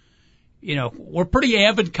East, we're pretty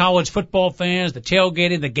avid college football fans. The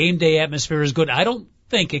tailgating, the game day atmosphere is good. I don't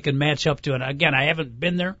think it can match up to it. Again, I haven't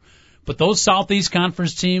been there, but those Southeast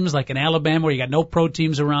Conference teams, like in Alabama, where you got no pro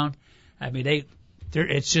teams around, I mean,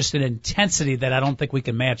 it's just an intensity that I don't think we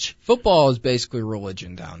can match. Football is basically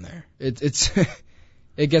religion down there. It's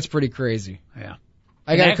it gets pretty crazy. Yeah.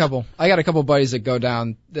 I got a couple buddies that go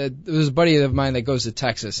down. There's a buddy of mine that goes to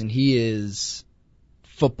Texas, and he is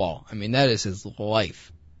football. I mean, that is his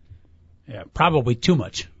life. Yeah, probably too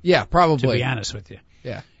much. Yeah, probably. To be honest with you.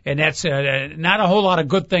 Yeah. And that's not a whole lot of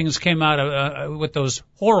good things came out of with those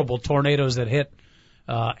horrible tornadoes that hit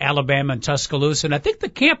Alabama and Tuscaloosa. And I think the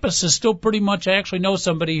campus is still pretty much. I actually know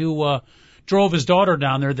somebody who drove his daughter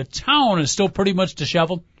down there. The town is still pretty much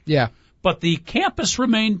disheveled. Yeah. But the campus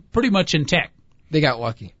remained pretty much intact. They got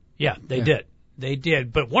lucky. Yeah, they did. They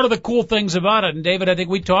did. But one of the cool things about it, and David, I think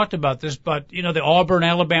we talked about this, but, the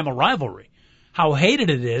Auburn-Alabama rivalry, how hated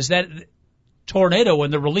it is, that tornado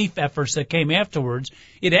and the relief efforts that came afterwards,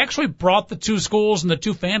 it actually brought the two schools and the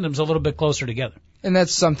two fandoms a little bit closer together. And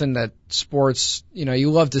that's something that sports,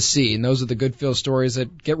 you love to see, and those are the good feel stories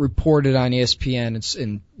that get reported on ESPN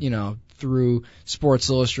and through Sports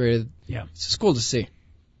Illustrated. Yeah. It's just cool to see.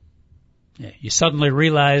 Yeah, you suddenly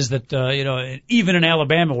realize that, even in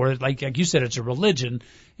Alabama, where, like you said, it's a religion,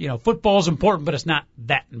 football's important, but it's not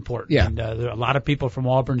that important. Yeah. And there are a lot of people from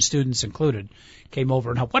Auburn, students included, came over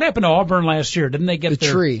and helped. What happened to Auburn last year? Didn't they get the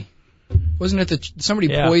tree? Wasn't it somebody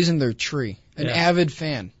poisoned their tree? An avid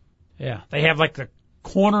fan. Yeah, they have like the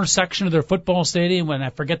corner section of their football stadium, when I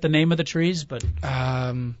forget the name of the trees, but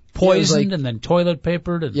poisoned and then toilet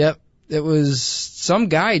papered. And, Yep. It was some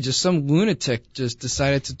guy, some lunatic, just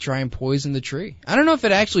decided to try and poison the tree. I don't know if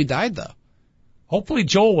it actually died, though. Hopefully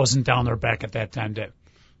Joel wasn't down there back at that time, Dave.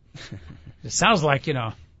 It sounds like,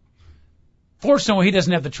 fortunately he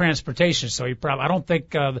doesn't have the transportation, so I don't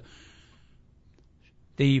think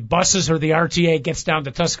the buses or the RTA gets down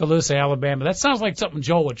to Tuscaloosa, Alabama. That sounds like something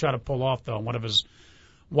Joel would try to pull off, though, in one of his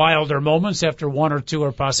wilder moments after 1 or 2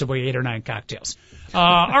 or possibly 8 or 9 cocktails.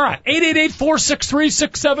 All right,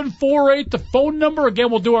 888-463-6748, the phone number. Again,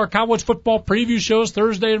 we'll do our college football preview shows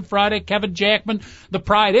Thursday and Friday. Kevin Jackman, the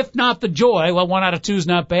pride, if not the joy. Well, 1 out of 2 is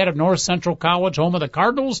not bad, of North Central College, home of the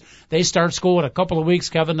Cardinals. They start school in a couple of weeks.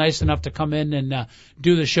 Kevin, nice enough to come in and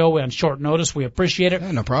do the show on short notice. We appreciate it.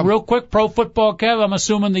 Yeah, no problem. Real quick, pro football, Kev, I'm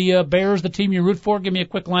assuming the Bears, the team you root for. Give me a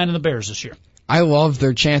quick line on the Bears this year. I love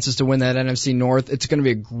their chances to win that NFC North. It's going to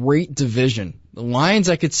be a great division. The Lions,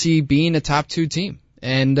 I could see being a top 2 team.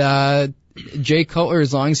 And Jay Cutler,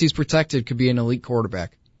 as long as he's protected, could be an elite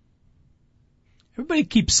quarterback. Everybody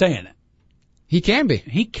keeps saying it. He can be.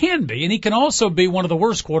 He can be, and he can also be one of the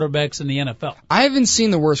worst quarterbacks in the NFL. I haven't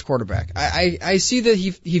seen the worst quarterback. I see that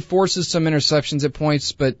he forces some interceptions at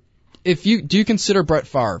points, but do you consider Brett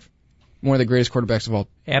Favre one of the greatest quarterbacks of all?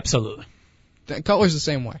 Absolutely. Cutler's the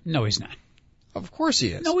same way. No, he's not. Of course he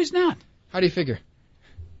is. No, he's not. How do you figure?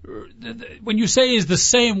 When you say he's the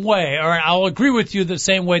same way, all right, I'll agree with you the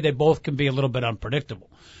same way they both can be a little bit unpredictable.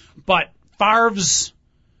 But Favre's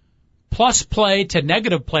plus play to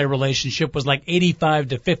negative play relationship was like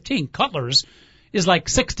 85-15. Cutler's is like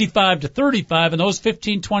 65-35, and those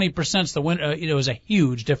 15-20% the win, is a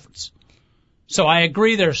huge difference. So I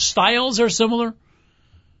agree their styles are similar,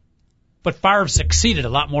 but Favre succeeded a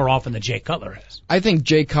lot more often than Jay Cutler has. I think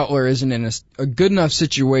Jay Cutler isn't in a good enough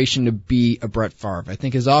situation to be a Brett Favre. I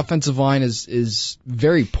think his offensive line is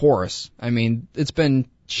very porous. I mean, it's been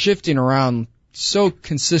shifting around so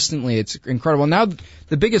consistently. It's incredible. Now,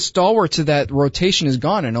 the biggest stalwart to that rotation is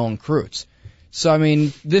gone in Olin Kreutz. So, I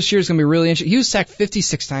mean, this year's going to be really interesting. He was sacked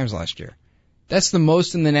 56 times last year. That's the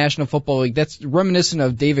most in the National Football League. That's reminiscent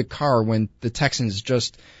of David Carr when the Texans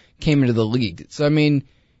just came into the league. So, I mean,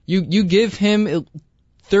 you give him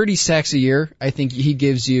 30 sacks a year, I think he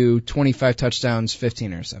gives you 25 touchdowns,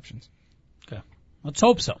 15 interceptions. Okay. Let's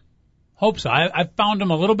hope so. I found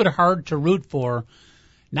him a little bit hard to root for,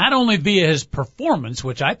 not only via his performance,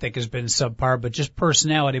 which I think has been subpar, but just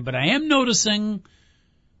personality. But I am noticing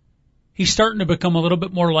he's starting to become a little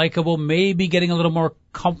bit more likable, maybe getting a little more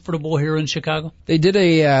comfortable here in Chicago. They did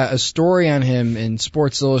a story on him in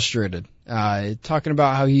Sports Illustrated, talking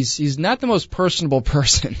about how he's not the most personable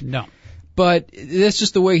person. No. But that's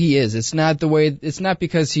just the way he is. It's not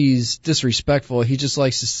because he's disrespectful. He just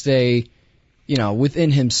likes to stay,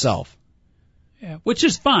 within himself. Yeah, which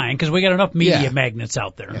is fine because we got enough media magnets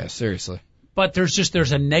out there. Yeah, seriously. But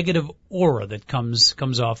there's a negative aura that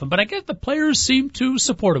comes off him. But I guess the players seem to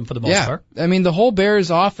support him for the most part. I mean, the whole Bears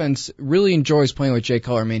offense really enjoys playing with Jay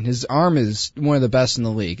Cutler. I mean, his arm is one of the best in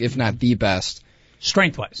the league, if not the best.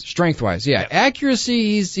 Strength-wise, yeah. Yep.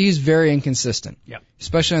 Accuracy, he's very inconsistent. Yeah.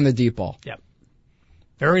 Especially on the deep ball. Yeah.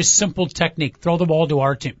 Very simple technique. Throw the ball to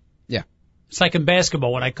our team. Yeah. It's like in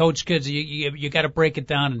basketball. When I coach kids, you got to break it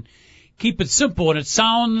down and keep it simple. And it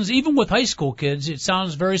sounds, even with high school kids, it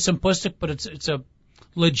sounds very simplistic, but it's a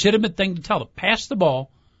legitimate thing to tell them. Pass the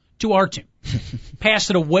ball to our team.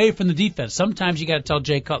 Pass it away from the defense. Sometimes you got to tell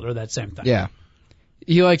Jay Cutler that same thing. Yeah.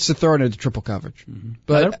 He likes to throw it into triple coverage. Mm-hmm.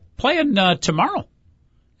 But they're playing tomorrow.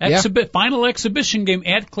 Final exhibition game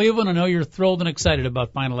at Cleveland. I know you're thrilled and excited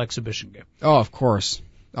about final exhibition game. Oh, of course.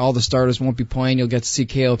 All the starters won't be playing. You'll get to see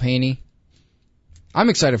Caleb Haney. I'm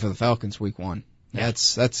excited for the Falcons week 1. Yeah.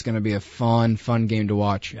 That's going to be a fun game to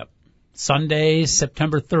watch. Yep. Sunday,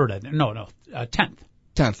 September 3rd. 10th.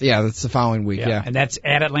 10th, yeah, that's the following week, yeah. And that's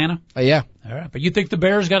at Atlanta? Yeah. All right. But you think the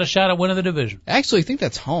Bears got a shot at winning the division? Actually, I think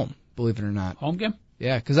that's home, believe it or not. Home game?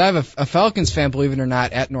 Yeah, because I have a Falcons fan, believe it or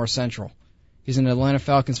not, at North Central. He's an Atlanta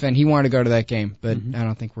Falcons fan. He wanted to go to that game, but I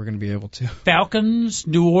don't think we're going to be able to. Falcons,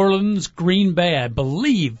 New Orleans, Green Bay, I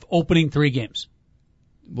believe, opening 3 games.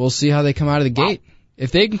 We'll see how they come out of the gate.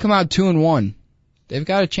 If they can come out 2-1, they've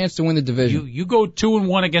got a chance to win the division. You go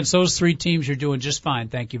 2-1 against those three teams, you're doing just fine.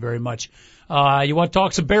 Thank you very much. You want to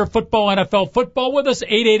talk some Bear football, NFL football with us?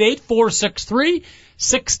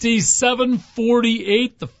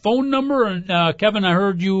 888-463-6748, the phone number. And Kevin, I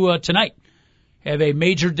heard you tonight have a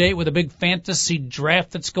major date with a big fantasy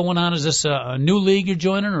draft that's going on. Is this a new league you're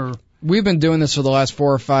joining, or? We've been doing this for the last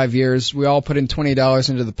 4 or 5 years. We all put in $20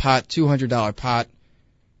 into the pot, $200 pot.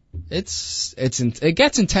 It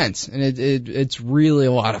gets intense, and it's really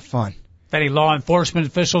a lot of fun. If any law enforcement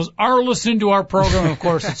officials are listening to our program, of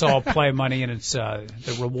course, it's all play money, and it's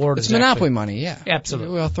the reward. It's is Monopoly money, yeah.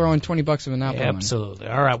 Absolutely. We'll throw in $20 of Monopoly money. Absolutely.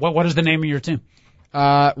 All right. What is the name of your team?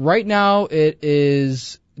 Right now, it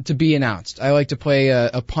is to be announced. I like to play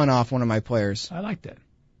a pun off one of my players. I like that.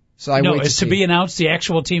 So is to be announced the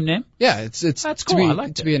actual team name? Yeah, it's that's cool. I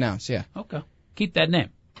like to be announced. Yeah. Okay. Keep that name.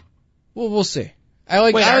 Well, we'll see.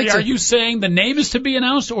 Are you saying the name is to be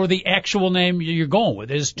announced, or the actual name you're going with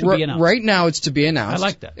is to be announced? Right now, it's to be announced. I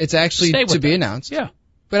like that. It's actually to be announced. Yeah.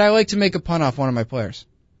 But I like to make a pun off one of my players.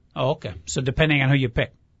 Oh, okay. So depending on who you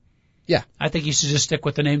pick. Yeah. I think you should just stick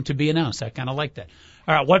with the name to be announced. I kind of like that.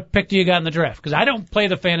 All right. What pick do you got in the draft? Because I don't play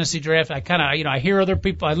the fantasy draft. I kind of, I hear other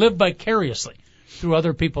people. I live vicariously through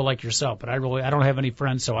other people like yourself, but I don't have any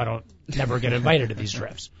friends, so I don't never get invited to these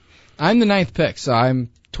drafts. I'm the 9th pick, so I'm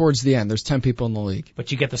towards the end. There's 10 people in the league.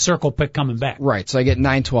 But you get the circle pick coming back. Right, so I get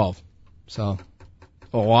 9-12. So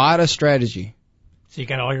a lot of strategy. So you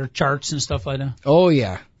got all your charts and stuff like that? Oh,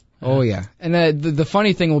 yeah. Oh, yeah. And the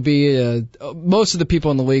funny thing will be most of the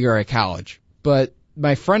people in the league are at college. But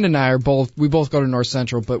my friend and I we both go to North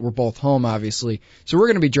Central, but we're both home, obviously. So we're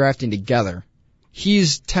going to be drafting together.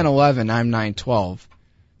 He's 10-11, I'm 9-12.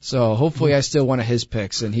 So hopefully I steal one of his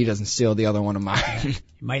picks and he doesn't steal the other one of mine. You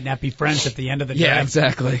might not be friends at the end of the draft. Yeah,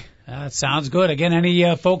 exactly. That sounds good. Again,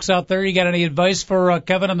 any folks out there, you got any advice for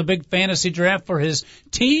Kevin on the big fantasy draft for his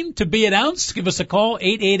team to be announced? Give us a call,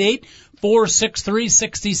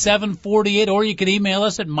 888-463-6748, or you can email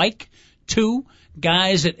us at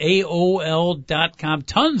mike2guys@aol.com.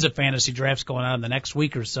 Tons of fantasy drafts going on in the next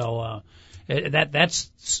week or so.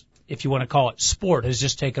 That's, if you want to call it sport, has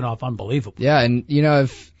just taken off unbelievably. Yeah, and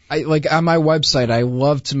on my website, I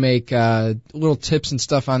love to make little tips and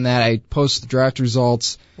stuff on that. I post the draft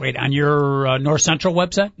results. Wait, on your North Central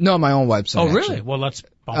website? No, my own website. Oh, actually. really? Well, let's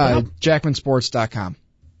bump it up. Jackmansports.com.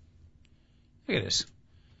 Look at this.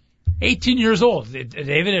 18 years old.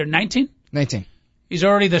 David, or 19? 19. He's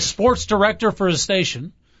already the sports director for his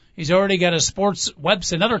station. He's already got a sports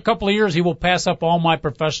website. Another couple of years, he will pass up all my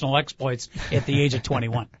professional exploits at the age of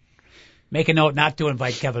 21. Make a note not to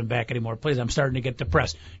invite Kevin back anymore, please. I'm starting to get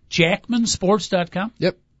depressed. Jackmansports.com?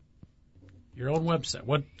 Yep. Your own website.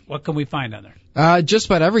 What can we find on there? Just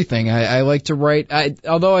about everything. I like to write.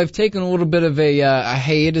 Although I've taken a little bit of a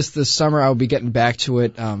hiatus this summer, I'll be getting back to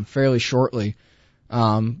it fairly shortly.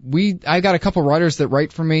 I got a couple writers that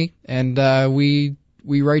write for me, and we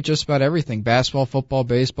write just about everything: basketball, football,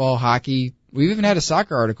 baseball, hockey. We've even had a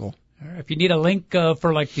soccer article. All right, if you need a link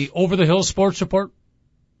for like the Over the Hill Sports Report,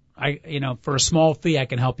 for a small fee, I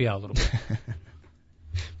can help you out a little bit.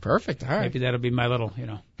 Perfect. All right. Maybe that'll be my little,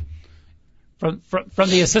 from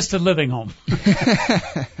the assisted living home.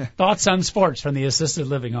 Thoughts on sports from the assisted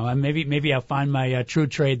living home. And maybe I'll find my true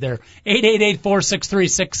trade there.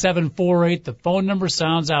 888-463-6748. The phone number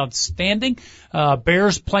sounds outstanding.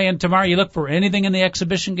 Bears playing tomorrow. You look for anything in the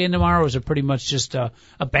exhibition game tomorrow, or is it pretty much just a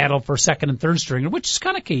battle for second and third string, which is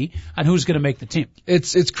kind of key on who's going to make the team?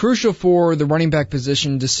 It's crucial for the running back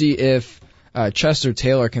position to see if Chester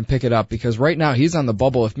Taylor can pick it up, because right now he's on the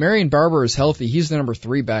bubble. If Marion Barber is healthy, he's the number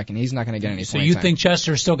 3 back, and he's not going to get any So playing you time. think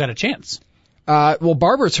Chester's still got a chance? Well,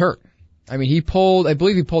 Barber's hurt. I mean, I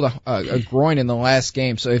believe he pulled a groin in the last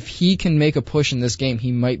game. So if he can make a push in this game,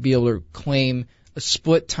 he might be able to claim a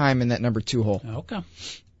split time in that number 2 hole. Okay.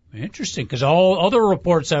 Interesting, because all other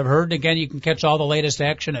reports I've heard, again, you can catch all the latest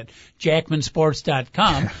action at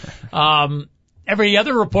jackmansports.com. Every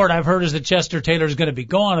other report I've heard is that Chester Taylor's going to be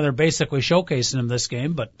gone, and they're basically showcasing him this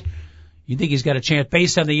game. But you think he's got a chance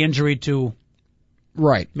based on the injury to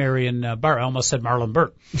Marion Barber? I almost said Marlon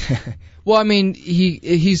Burt. Well, I mean,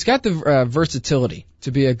 he's got the versatility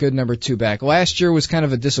to be a good number 2 back. Last year was kind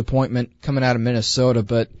of a disappointment coming out of Minnesota,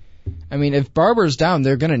 but I mean, if Barber's down,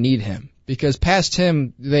 they're going to need him, because past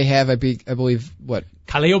him they have, I believe, what?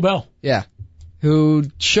 Khalil Bell. Yeah, who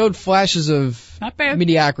showed flashes of not bad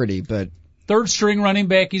mediocrity, but. Third string running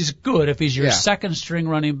back, he's good. If he's your second string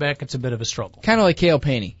running back, it's a bit of a struggle. Kind of like Caleb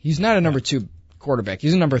Haney. He's not a number 2 quarterback.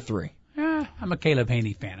 He's a number 3. I'm a Caleb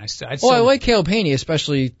Haney fan. I like Caleb Haney,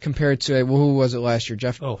 especially compared to, who was it last year?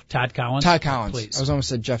 Todd Collins. Todd Collins. Please. I was almost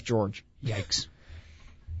said Jeff George. Yikes.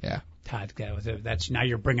 Yeah. Todd, that's now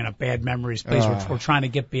you're bringing up bad memories. Please, we're trying to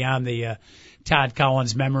get beyond the Todd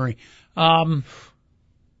Collins memory.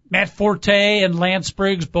 Matt Forte and Lance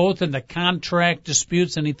Briggs both in the contract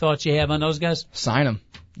disputes. Any thoughts you have on those guys? Sign them.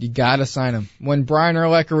 You gotta sign him. When Brian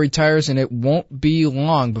Urlacher retires, and it won't be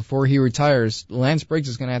long before he retires, Lance Briggs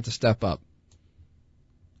is gonna have to step up.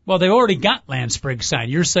 Well, they already got Lance Briggs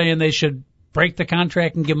signed. You're saying they should break the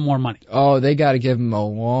contract and give him more money? Oh, they gotta give him a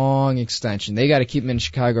long extension. They gotta keep him in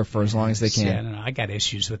Chicago for as long as they can. Yeah, no, I got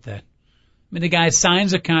issues with that. I mean, the guy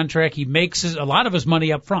signs a contract, he makes a lot of his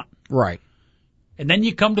money up front. Right. And then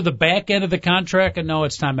you come to the back end of the contract and no,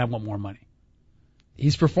 it's time I want more money.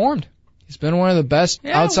 He's performed. He's been one of the best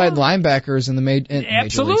outside linebackers in the major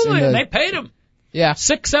absolutely, and they paid him. Yeah.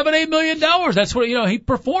 $6, $7, $8 million. That's what, he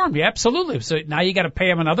performed. Yeah, absolutely. So now you got to pay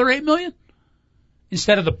him another $8 million?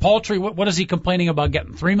 Instead of the paltry, what is he complaining about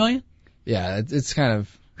getting? $3 million? Yeah, it's kind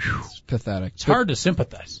of pathetic. It's hard to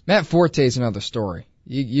sympathize. Matt Forte is another story.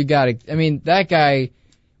 You gotta, that guy,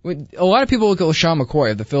 a lot of people look at LaShawn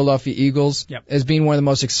McCoy of the Philadelphia Eagles as being one of the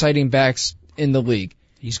most exciting backs in the league.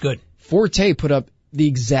 He's good. Forte put up the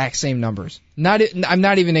exact same numbers. I'm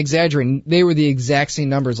not even exaggerating. They were the exact same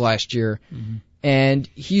numbers last year. Mm-hmm. And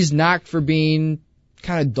he's knocked for being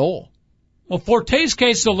kind of dull. Well, Forte's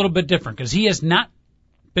case is a little bit different because he has not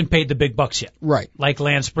been paid the big bucks yet. Right. Like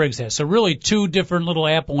Lance Briggs has. So really two different little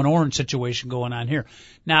apple and orange situation going on here.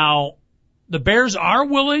 Now, the Bears are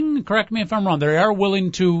willing, correct me if I'm wrong, they are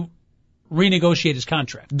willing to renegotiate his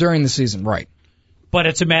contract. During the season, right. But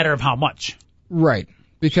it's a matter of how much. Right.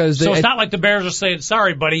 Because so it's not like the Bears are saying,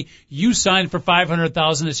 sorry, buddy, you signed for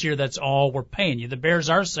 $500,000 this year. That's all we're paying you. The Bears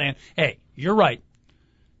are saying, hey, you're right.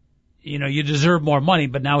 You deserve more money,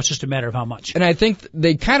 but now it's just a matter of how much. And I think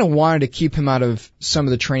they kind of wanted to keep him out of some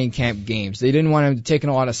of the training camp games. They didn't want him to take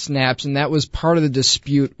a lot of snaps, and that was part of the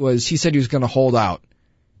dispute was he said he was going to hold out.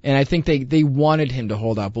 And I think they wanted him to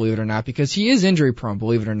hold out, believe it or not, because he is injury prone,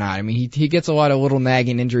 believe it or not. I mean, he gets a lot of little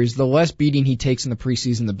nagging injuries. The less beating he takes in the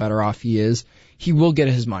preseason, the better off he is. He will get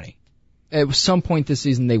his money. At some point this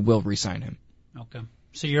season, they will re-sign him. Okay.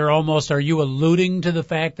 So are you alluding to the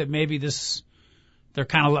fact that maybe they're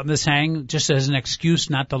kind of letting this hang just as an excuse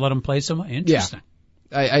not to let him play someone? Interesting.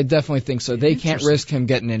 Yeah, I definitely think so. They can't risk him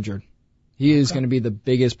getting injured. He is going to be the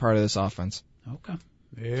biggest part of this offense. Okay.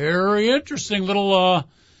 Very interesting little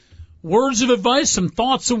words of advice, some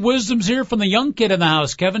thoughts and wisdoms here from the young kid in the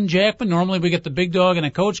house, Kevin Jackman. Normally we get the big dog and a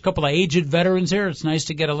coach, a couple of aged veterans here. It's nice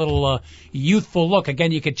to get a little youthful look.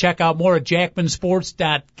 Again, you can check out more at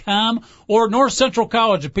jackmansports.com or North Central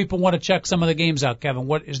College if people want to check some of the games out. Kevin,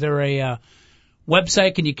 is there a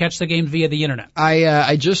website? Can you catch the games via the internet?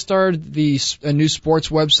 I just started a new sports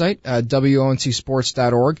website,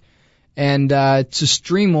 woncsports.org. And to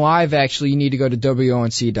stream live, actually, you need to go to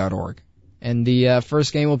wonc.org. And the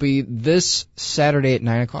first game will be this Saturday at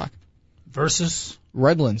 9 o'clock. Versus?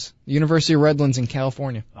 Redlands. University of Redlands in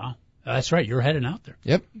California. Wow. That's right. You're heading out there.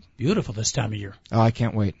 Yep. Beautiful this time of year. Oh, I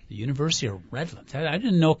can't wait. The University of Redlands. I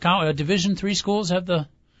didn't know Division III schools have the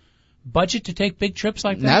budget to take big trips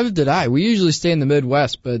like that. Neither did I. We usually stay in the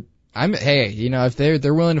Midwest, but if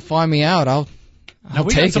they're willing to fly me out, I'll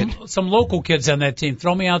take it. Some local kids on that team.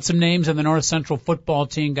 Throw me out some names on the North Central football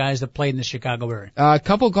team, guys that played in the Chicago area. A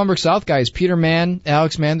couple of Glenbrook South guys. Peter Mann,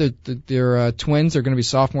 Alex Mann, they're twins. They're going to be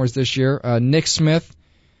sophomores this year. Nick Smith.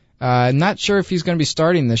 I'm not sure if he's going to be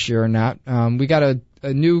starting this year or not. We got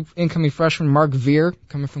a new incoming freshman, Mark Veer,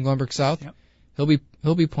 coming from Glenbrook South. Yep.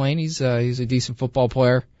 He'll be playing. He's a decent football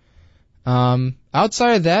player.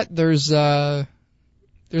 Outside of that, there's a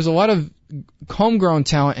lot of homegrown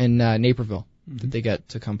talent in Naperville that they get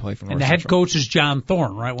to come play for North And the Central. head coach is John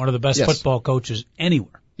Thorne, right? One of the best football coaches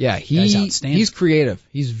anywhere. Yeah, he's creative.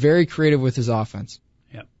 He's very creative with his offense.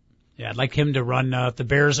 Yep. Yeah, I'd like him to run the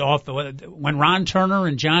Bears off. When Ron Turner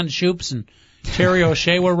and John Shoops and Terry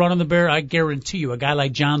O'Shea were running the Bears, I guarantee you a guy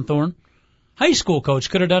like John Thorne, high school coach,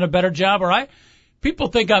 could have done a better job. People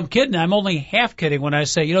think I'm kidding. I'm only half kidding when I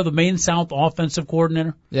say, the Maine South offensive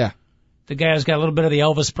coordinator. Yeah. The guy who's got a little bit of the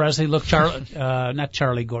Elvis Presley look. Not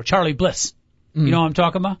Charlie Gore, Charlie Bliss. You know what I'm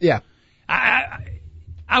talking about? Yeah.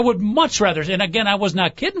 I would much rather, and again, I was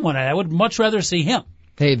not kidding when I would much rather see him.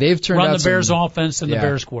 Hey, they've turned run out the Bears offense than the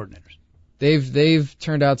Bears coordinators. They've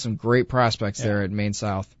turned out some great prospects there at Maine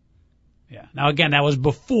South. Yeah. Now again, that was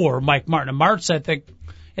before Mike Martin. And Martz, I think,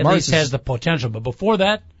 at least has the potential, but before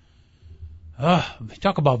that,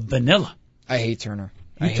 talk about vanilla. I hate Turner.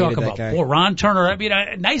 You talk about Ron Turner. I mean,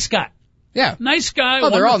 nice guy. Yeah. Nice guy. Oh,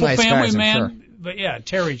 they're all nice family guys, man. I'm sure. But yeah,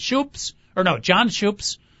 John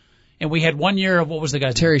Shoops. And we had 1 year of, what was the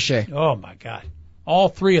guy's Terry name? Shea. Oh my God. All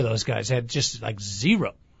three of those guys had just like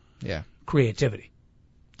zero creativity.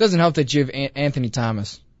 Doesn't help that you have Anthony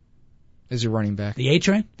Thomas as your running back. The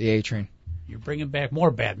A-Train? The A-Train. You're bringing back more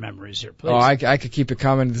bad memories here, please. Oh, I could keep it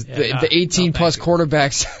coming. The 18-plus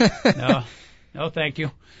quarterbacks. No, thank you.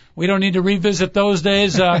 We don't need to revisit those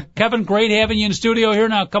days. Kevin, great having you in studio here.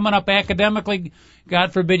 Now, coming up academically,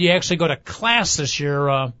 God forbid you actually go to class this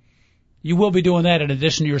year. You will be doing that in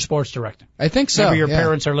addition to your sports directing. I think so. Maybe your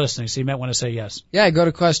parents are listening, so you might want to say yes. Yeah, I go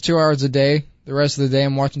to class 2 hours a day. The rest of the day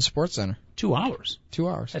I'm watching SportsCenter. 2 hours? 2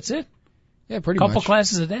 hours. That's it? Yeah, pretty much. Couple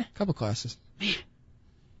classes a day? Couple classes. Man.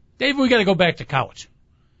 Dave, we got to go back to college.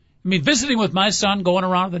 I mean, visiting with my son, going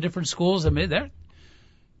around to the different schools, I mean, I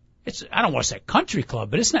don't want to say country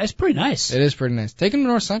club, but it's pretty nice. It is pretty nice. Take him to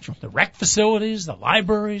North Central. The rec facilities, the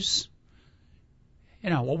libraries.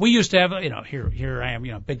 What we used to have, here I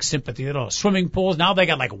am, big sympathy, swimming pools. Now they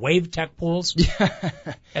got like wave tech pools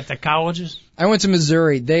at the colleges. I went to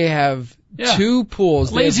Missouri. They have 2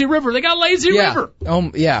 pools. Lazy River. They got Lazy River.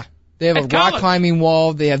 Yeah. They have at a college. rock climbing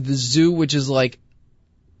wall. They have the zoo, which is like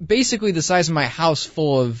basically the size of my house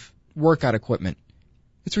full of workout equipment.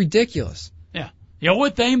 It's ridiculous. Yeah. The only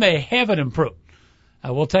thing, they haven't improved. I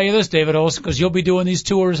will tell you this, David Olson, because you'll be doing these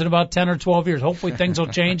tours in about 10 or 12 years. Hopefully things will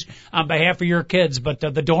change on behalf of your kids. But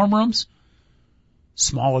the dorm rooms,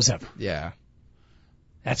 small as ever. Yeah.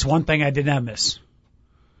 That's one thing I did not miss.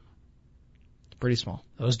 Pretty small.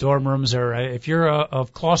 Those dorm rooms are, if you're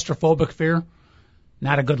of claustrophobic fear,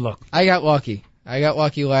 not a good look. I got lucky.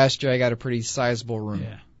 Last year. I got a pretty sizable room.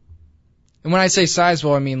 Yeah. And when I say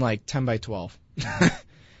sizable, I mean like 10 by 12.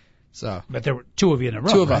 So. But there were 2 of you in a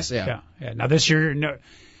room. 2 of right? us, yeah. Now this year,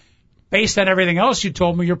 based on everything else you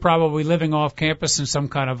told me, you're probably living off campus in some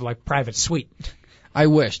kind of like private suite. I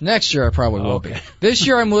wish. Next year I probably will be. This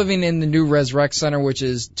year I'm living in the new Res Rec Center, which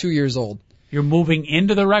is 2 years old. You're moving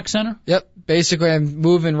into the rec center? Yep. Basically I'm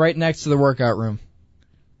moving right next to the workout room.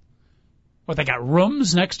 What, they got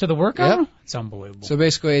rooms next to the workout room? It's unbelievable. So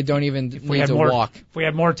basically I don't even need to walk. If we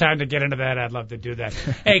had more time to get into that, I'd love to do that.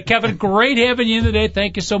 Hey, Kevin, great having you in today.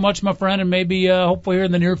 Thank you so much, my friend, and maybe hopefully here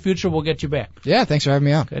in the near future we'll get you back. Yeah, thanks for having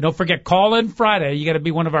me on. Okay, don't forget, call in Friday. You got to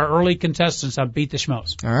be one of our early contestants on Beat the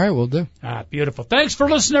Schmoes. All right, we'll do. Beautiful. Thanks for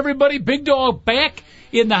listening, everybody. Big Dog back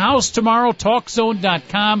in the house tomorrow,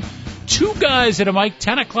 TalkZone.com. 2 guys at a mic,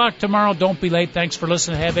 10 o'clock tomorrow. Don't be late. Thanks for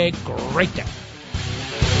listening. Have a great day.